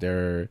know,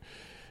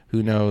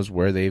 who knows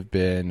where they've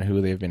been,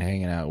 who they've been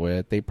hanging out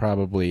with. They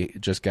probably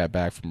just got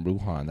back from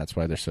Wuhan. That's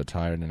why they're so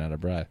tired and out of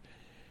breath.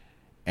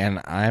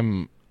 And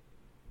I'm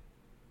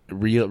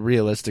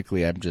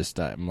realistically, I'm just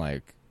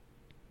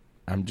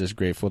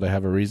grateful to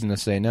have a reason to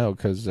say no,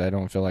 because I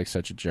don't feel like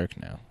such a jerk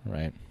now,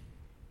 right?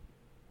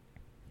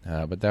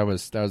 But that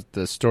was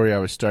the story I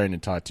was starting to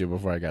talk to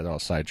before I got all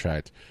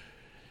sidetracked.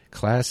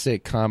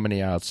 Classic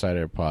Comedy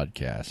Outsider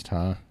podcast,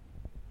 huh?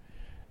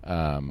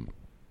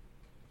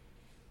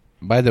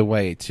 By the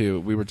way, too,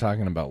 we were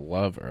talking about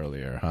love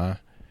earlier, huh?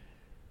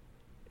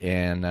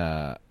 And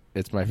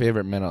it's my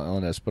favorite mental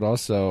illness, but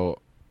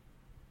also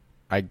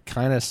I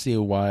kind of see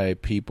why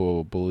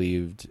people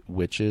believed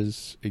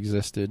witches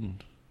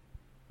existed.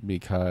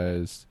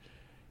 Because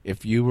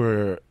if you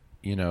were,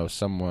 you know,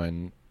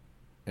 someone,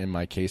 in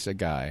my case, a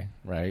guy,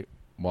 right?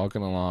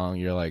 Walking along,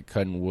 you're like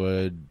cutting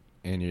wood,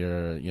 and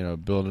you're, you know,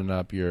 building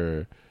up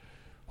your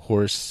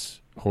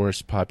horse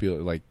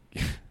like,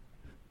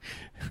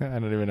 I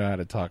don't even know how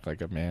to talk like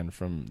a man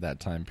from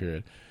that time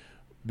period.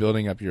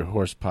 Building up your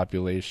horse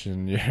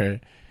population,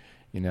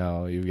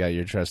 you've got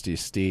your trusty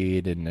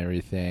steed and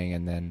everything,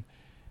 and then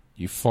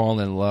you fall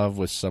in love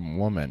with some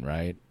woman,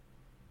 right?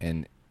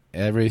 And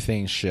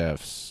everything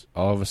shifts.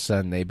 All of a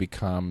sudden, they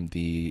become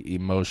the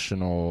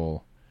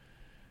emotional,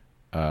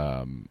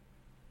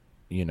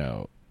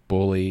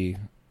 bully.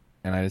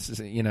 And I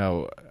just,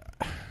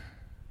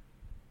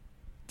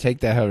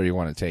 take that however you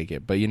want to take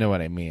it. But you know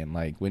what I mean.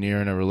 Like, when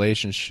you're in a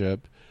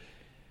relationship,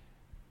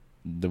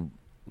 the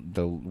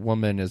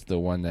woman is the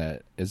one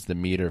that is the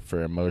meter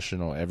for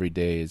emotional. Every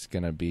day is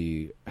going to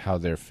be how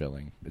they're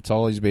feeling. It's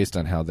always based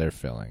on how they're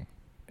feeling,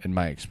 in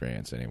my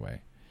experience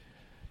anyway.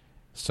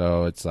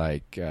 So it's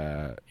like,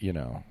 oh,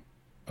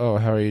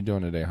 how are you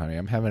doing today, honey?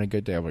 I'm having a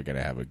good day. We're going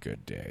to have a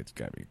good day. It's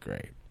going to be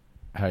great.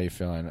 How are you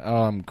feeling?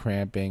 Oh, I'm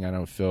cramping. I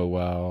don't feel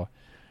well.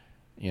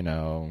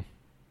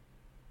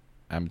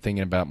 I'm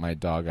thinking about my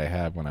dog I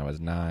had when I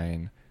was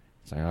 9.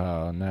 It's like,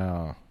 oh,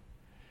 no.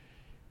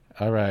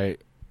 All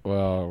right.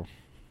 Well,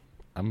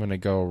 I'm going to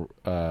go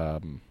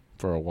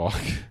for a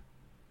walk.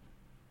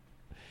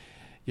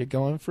 You're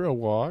going for a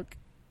walk?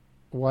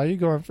 Why are you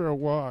going for a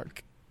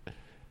walk?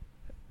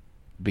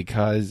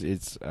 Because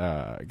it's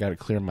I got to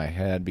clear my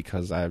head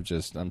because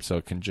I'm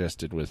so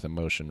congested with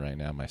emotion right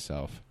now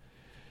myself.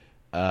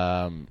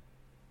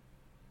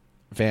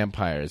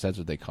 Vampires, that's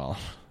what they call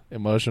them.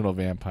 Emotional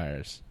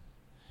vampires.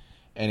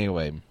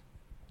 Anyway,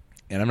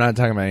 and I'm not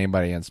talking about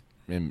anybody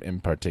in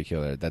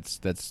particular. That's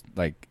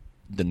like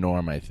the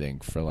norm, I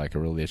think, for like a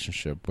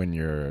relationship.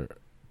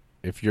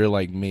 If you're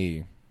like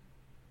me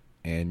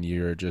and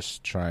you're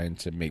just trying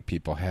to make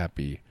people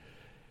happy,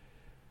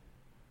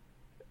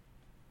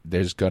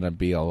 there's going to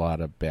be a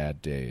lot of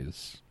bad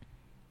days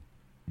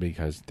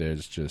because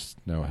there's just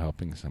no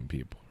helping some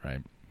people,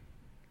 right?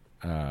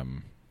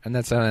 And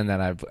that's something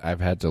that I've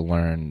had to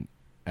learn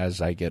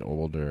as I get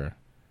older,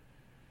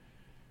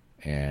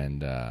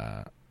 and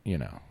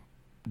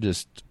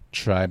just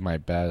tried my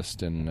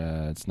best, and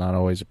it's not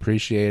always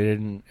appreciated,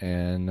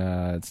 and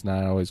it's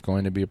not always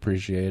going to be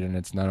appreciated, and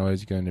it's not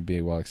always going to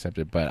be well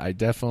accepted. But I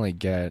definitely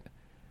get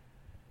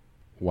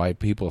why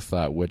people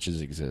thought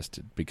witches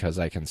existed, because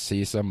I can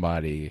see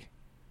somebody,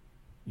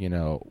 you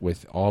know,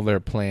 with all their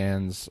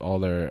plans, all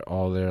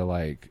their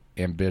like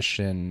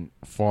ambition,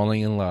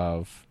 falling in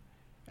love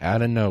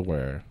out of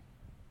nowhere,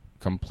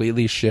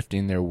 completely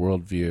shifting their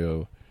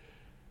worldview,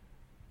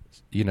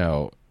 you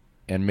know,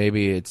 and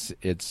maybe it's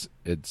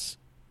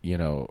you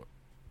know,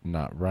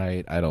 not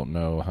right. I don't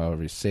know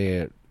however you say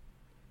it.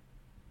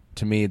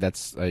 To me,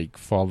 that's like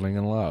falling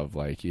in love.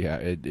 Like, yeah,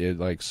 it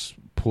like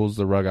pulls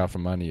the rug out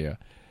from under you.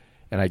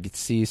 And I could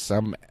see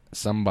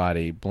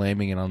somebody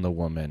blaming it on the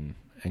woman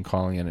and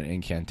calling it an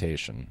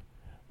incantation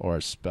or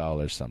a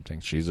spell or something.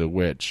 She's a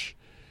witch.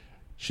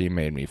 She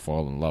made me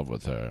fall in love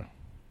with her.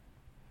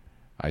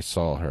 I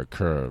saw her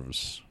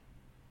curves,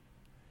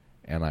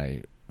 and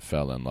I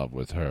fell in love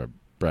with her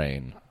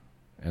brain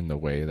and the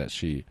way that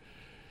she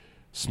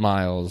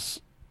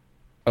smiles.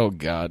 Oh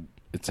God,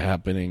 it's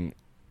happening.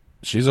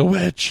 She's a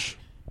witch.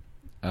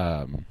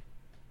 But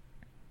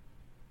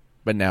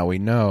now we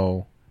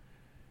know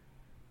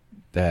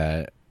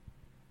that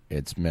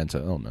it's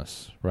mental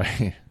illness,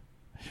 right?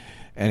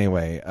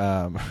 Anyway,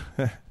 I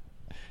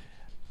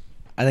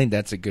think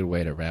that's a good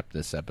way to wrap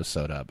this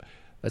episode up.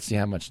 Let's see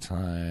how much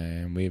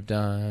time we've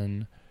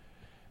done.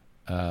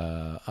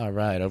 All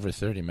right, over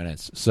 30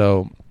 minutes.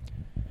 So,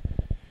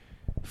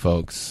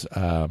 folks,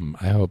 I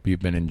hope you've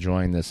been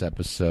enjoying this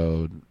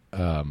episode.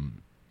 I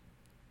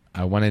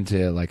wanted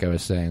to, like I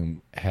was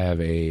saying,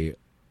 have a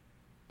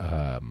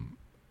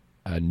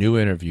new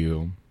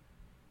interview,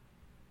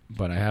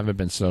 but I haven't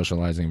been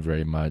socializing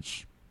very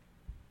much.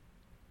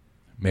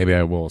 Maybe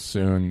I will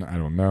soon. I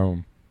don't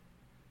know.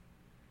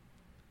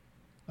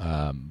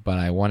 But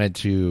I wanted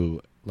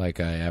to, like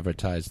I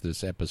advertised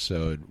this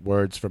episode,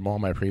 words from all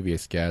my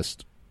previous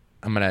guests.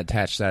 I'm going to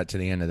attach that to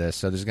the end of this.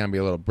 So there's going to be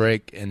a little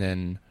break, and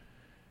then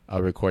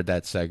I'll record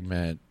that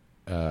segment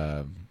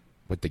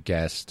with the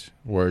guest,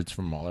 words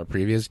from all our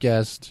previous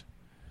guests.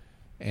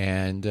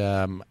 And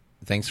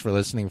thanks for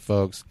listening,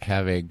 folks.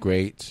 Have a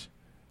great,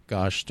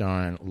 gosh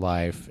darn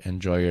life.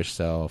 Enjoy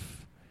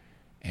yourself.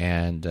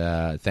 And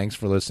thanks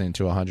for listening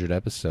to 100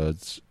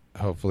 episodes.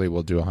 Hopefully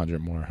we'll do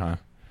 100 more, huh?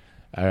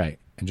 All right.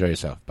 Enjoy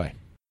yourself. Bye.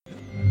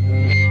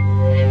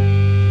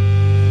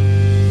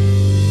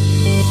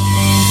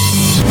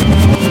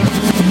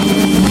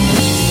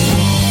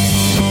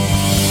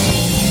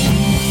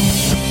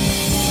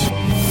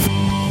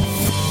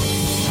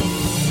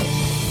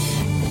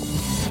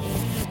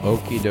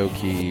 Okie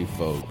dokie,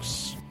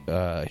 folks.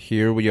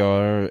 Here we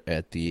are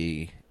at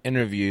the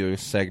interview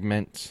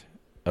segment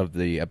of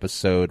the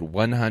episode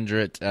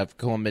 100 of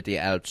Comedy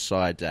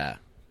Outsider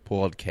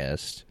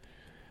podcast.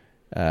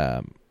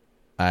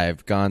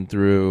 I've gone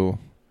through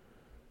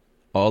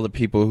all the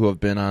people who have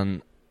been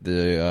on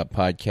the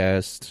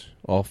podcast,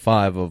 all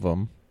 5 of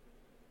them.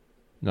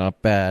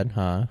 Not bad,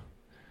 huh?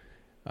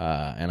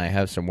 And I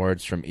have some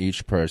words from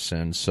each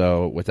person.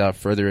 So without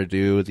further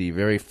ado, the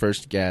very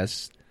first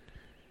guest,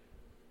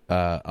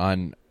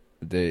 on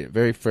the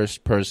very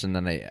first person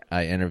that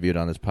I interviewed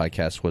on this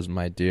podcast was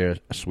my dear,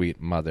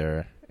 sweet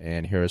mother.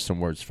 And here are some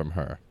words from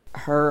her.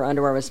 Her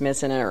underwear was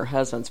missing and her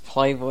husband's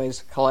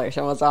Playboy's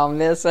collection was all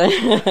missing.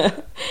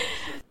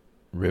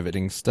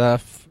 Riveting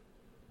stuff.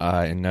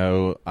 I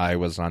know I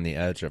was on the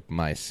edge of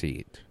my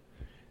seat.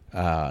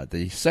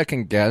 The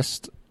second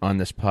guest on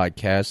this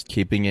podcast,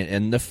 keeping it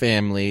in the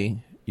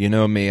family. You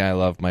know me, I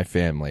love my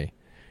family.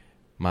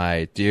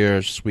 My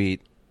dear,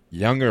 sweet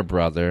younger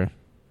brother.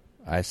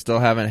 I still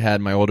haven't had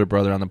my older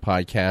brother on the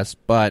podcast,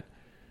 but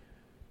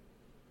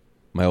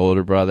my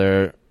older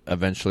brother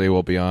eventually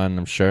will be on,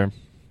 I'm sure.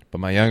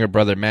 But my younger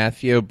brother,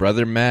 Matthew,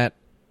 Brother Matt,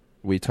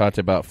 we talked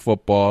about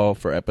football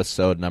for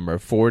episode number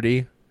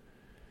 40.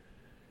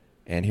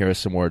 And here are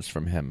some words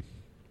from him.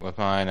 With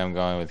mine, I'm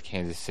going with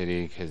Kansas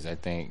City because I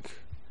think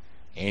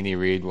Andy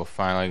Reid will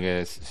finally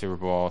get a Super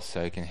Bowl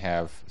so he can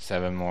have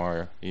 7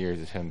 more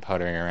years of him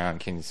puttering around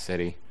Kansas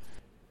City.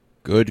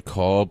 Good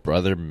call,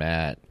 Brother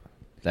Matt.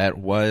 That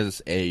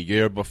was a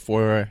year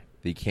before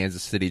the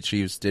Kansas City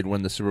Chiefs did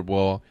win the Super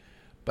Bowl,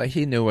 but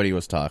he knew what he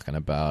was talking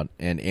about,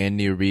 and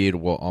Andy Reid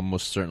will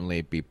almost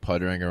certainly be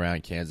puttering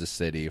around Kansas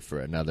City for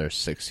another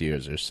 6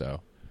 years or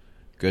so.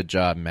 Good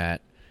job,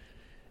 Matt.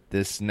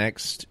 This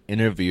next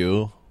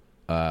interview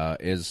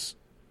is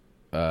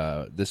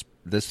this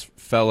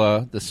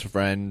fella, this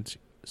friend,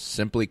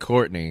 Simply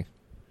Courtney,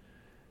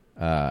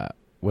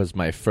 was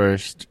my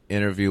first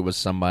interview with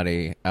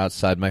somebody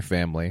outside my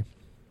family,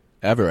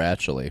 ever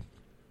actually.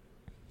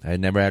 I had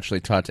never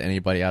actually talked to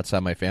anybody outside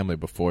my family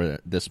before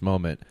this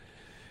moment.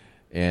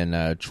 In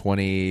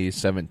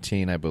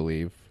 2017, I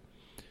believe,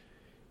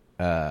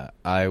 or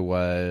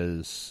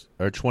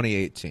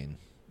 2018.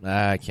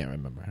 I can't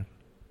remember.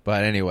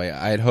 But anyway,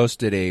 I had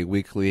hosted a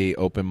weekly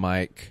open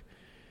mic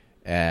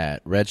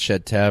at Red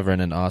Shed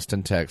Tavern in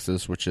Austin,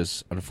 Texas, which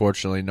is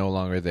unfortunately no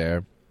longer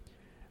there.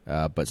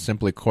 But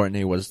Simply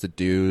Courtney was the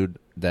dude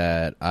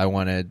that I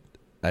wanted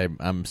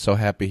I'm so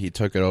happy he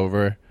took it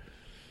over.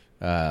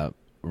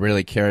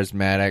 Really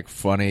charismatic,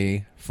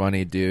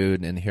 funny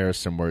dude, and here are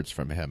some words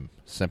from him.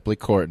 Simply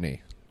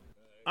Courtney.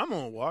 I'm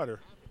on water.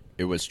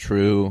 It was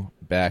true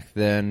back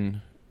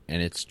then,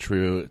 and it's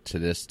true to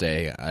this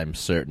day, I'm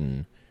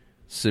certain.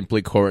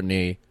 Simply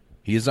Courtney,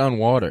 he's on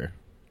water.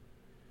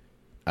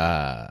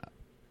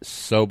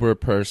 Sober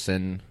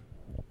person,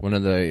 one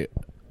of the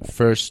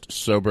first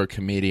sober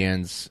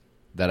comedians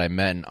that I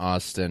met in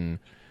Austin,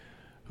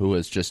 who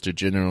was just a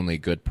genuinely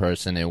good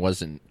person. It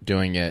wasn't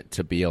doing it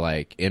to be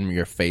like in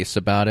your face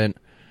about it.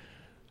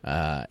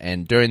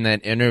 And during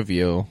that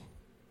interview,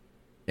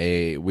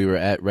 we were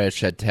at Red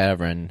Shed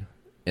Tavern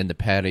in the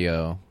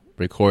patio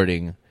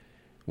recording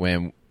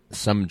when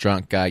some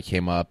drunk guy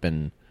came up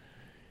and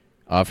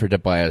offered to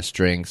buy us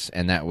drinks,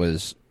 and that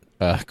was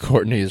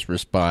Courtney's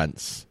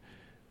response.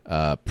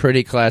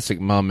 Pretty classic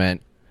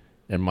moment,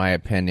 in my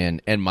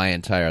opinion, in my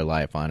entire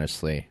life,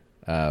 honestly.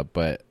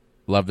 But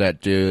love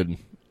that dude,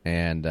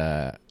 and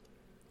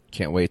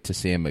can't wait to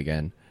see him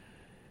again.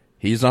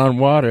 He's on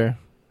water.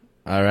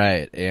 All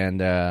right, and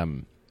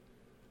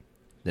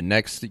the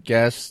next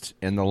guest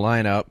in the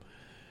lineup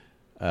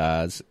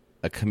is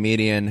a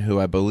comedian who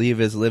I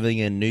believe is living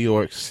in New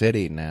York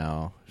City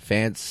now.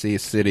 Fancy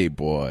City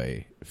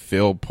boy,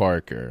 Phil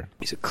Parker.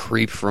 He's a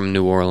creep from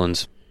New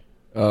Orleans.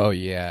 Oh,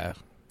 yeah.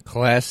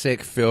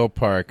 Classic Phil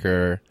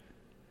Parker.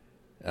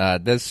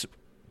 This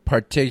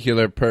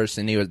particular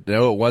person, it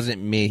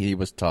wasn't me he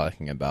was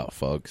talking about,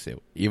 folks.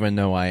 Even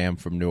though I am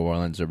from New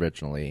Orleans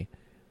originally,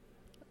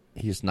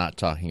 he's not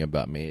talking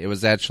about me. It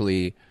was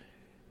actually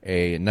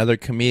another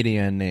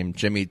comedian named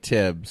Jimmy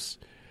Tibbs,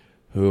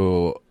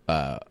 who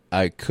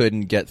I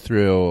couldn't get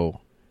through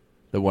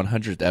the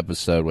 100th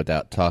episode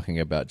without talking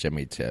about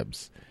Jimmy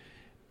Tibbs.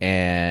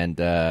 And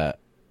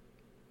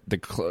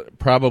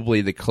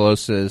probably the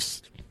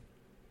closest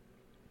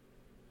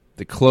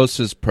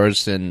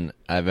person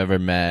I've ever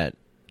met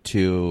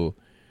to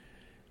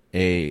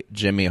a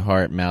Jimmy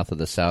Hart Mouth of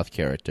the South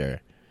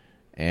character.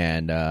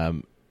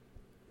 And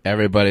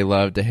everybody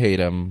loved to hate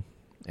him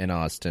in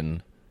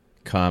Austin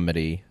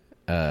comedy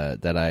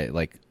that I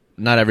like.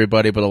 Not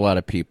everybody, but a lot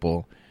of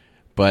people.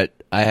 But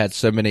I had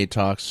so many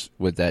talks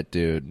with that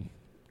dude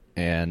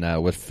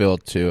and with Phil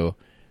too.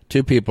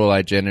 Two people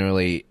I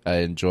generally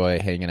enjoy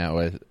hanging out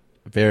with.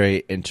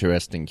 Very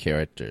interesting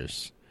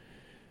characters.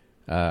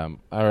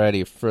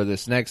 Alrighty, for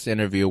this next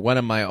interview, one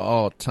of my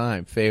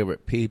all-time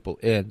favorite people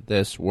in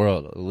this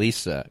world,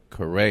 Lisa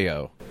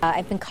Correio.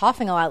 I've been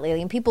coughing a lot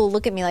lately, and people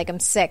look at me like I'm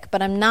sick,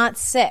 but I'm not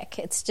sick.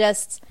 It's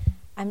just,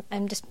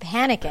 I'm just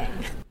panicking.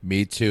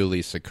 Me too,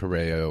 Lisa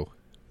Correio.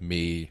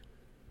 Me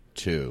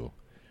too.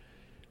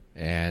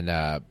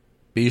 And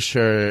be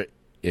sure,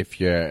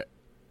 if you're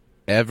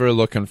ever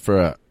looking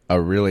for a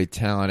really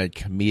talented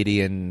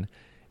comedian,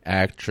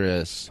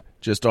 actress,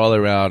 just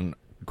all-around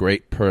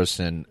great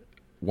person,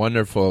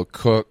 wonderful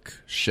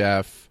cook,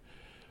 chef,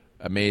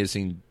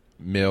 amazing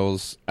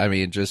meals. I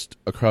mean, just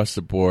across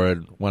the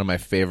board, one of my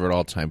favorite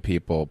all-time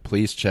people.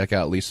 Please check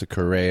out Lisa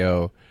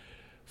Correio.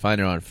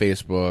 Find her on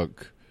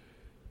Facebook.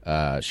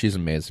 She's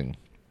amazing.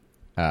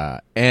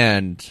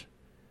 And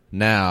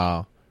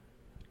now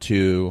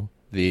to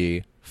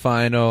the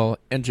final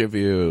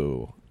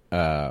interview.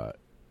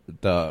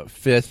 The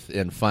fifth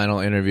and final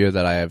interview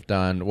that I have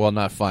done. Well,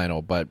 not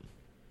final, but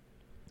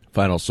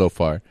final so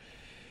far.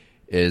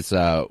 Is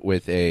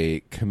with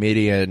a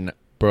comedian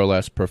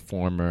burlesque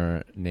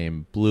performer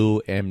named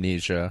Blue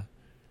Amnesia,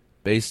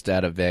 based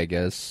out of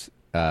Vegas.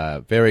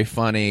 Very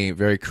funny,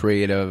 very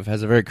creative,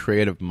 has a very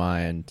creative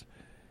mind,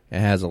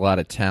 and has a lot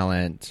of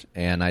talent.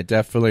 And I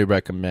definitely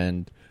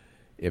recommend,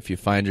 if you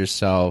find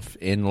yourself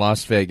in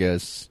Las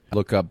Vegas,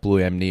 look up Blue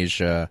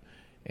Amnesia.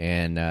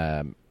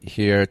 And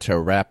here to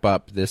wrap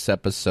up this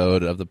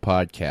episode of the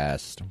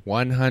podcast,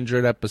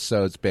 100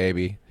 episodes,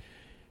 baby,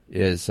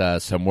 is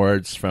some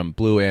words from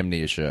Blue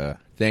Amnesia.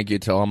 Thank you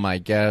to all my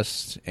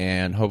guests,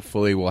 and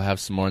hopefully we'll have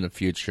some more in the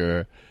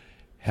future.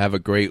 Have a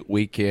great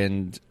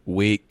weekend,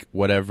 week,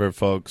 whatever,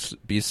 folks.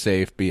 Be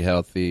safe, be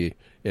healthy,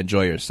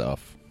 enjoy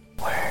yourself.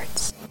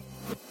 Words.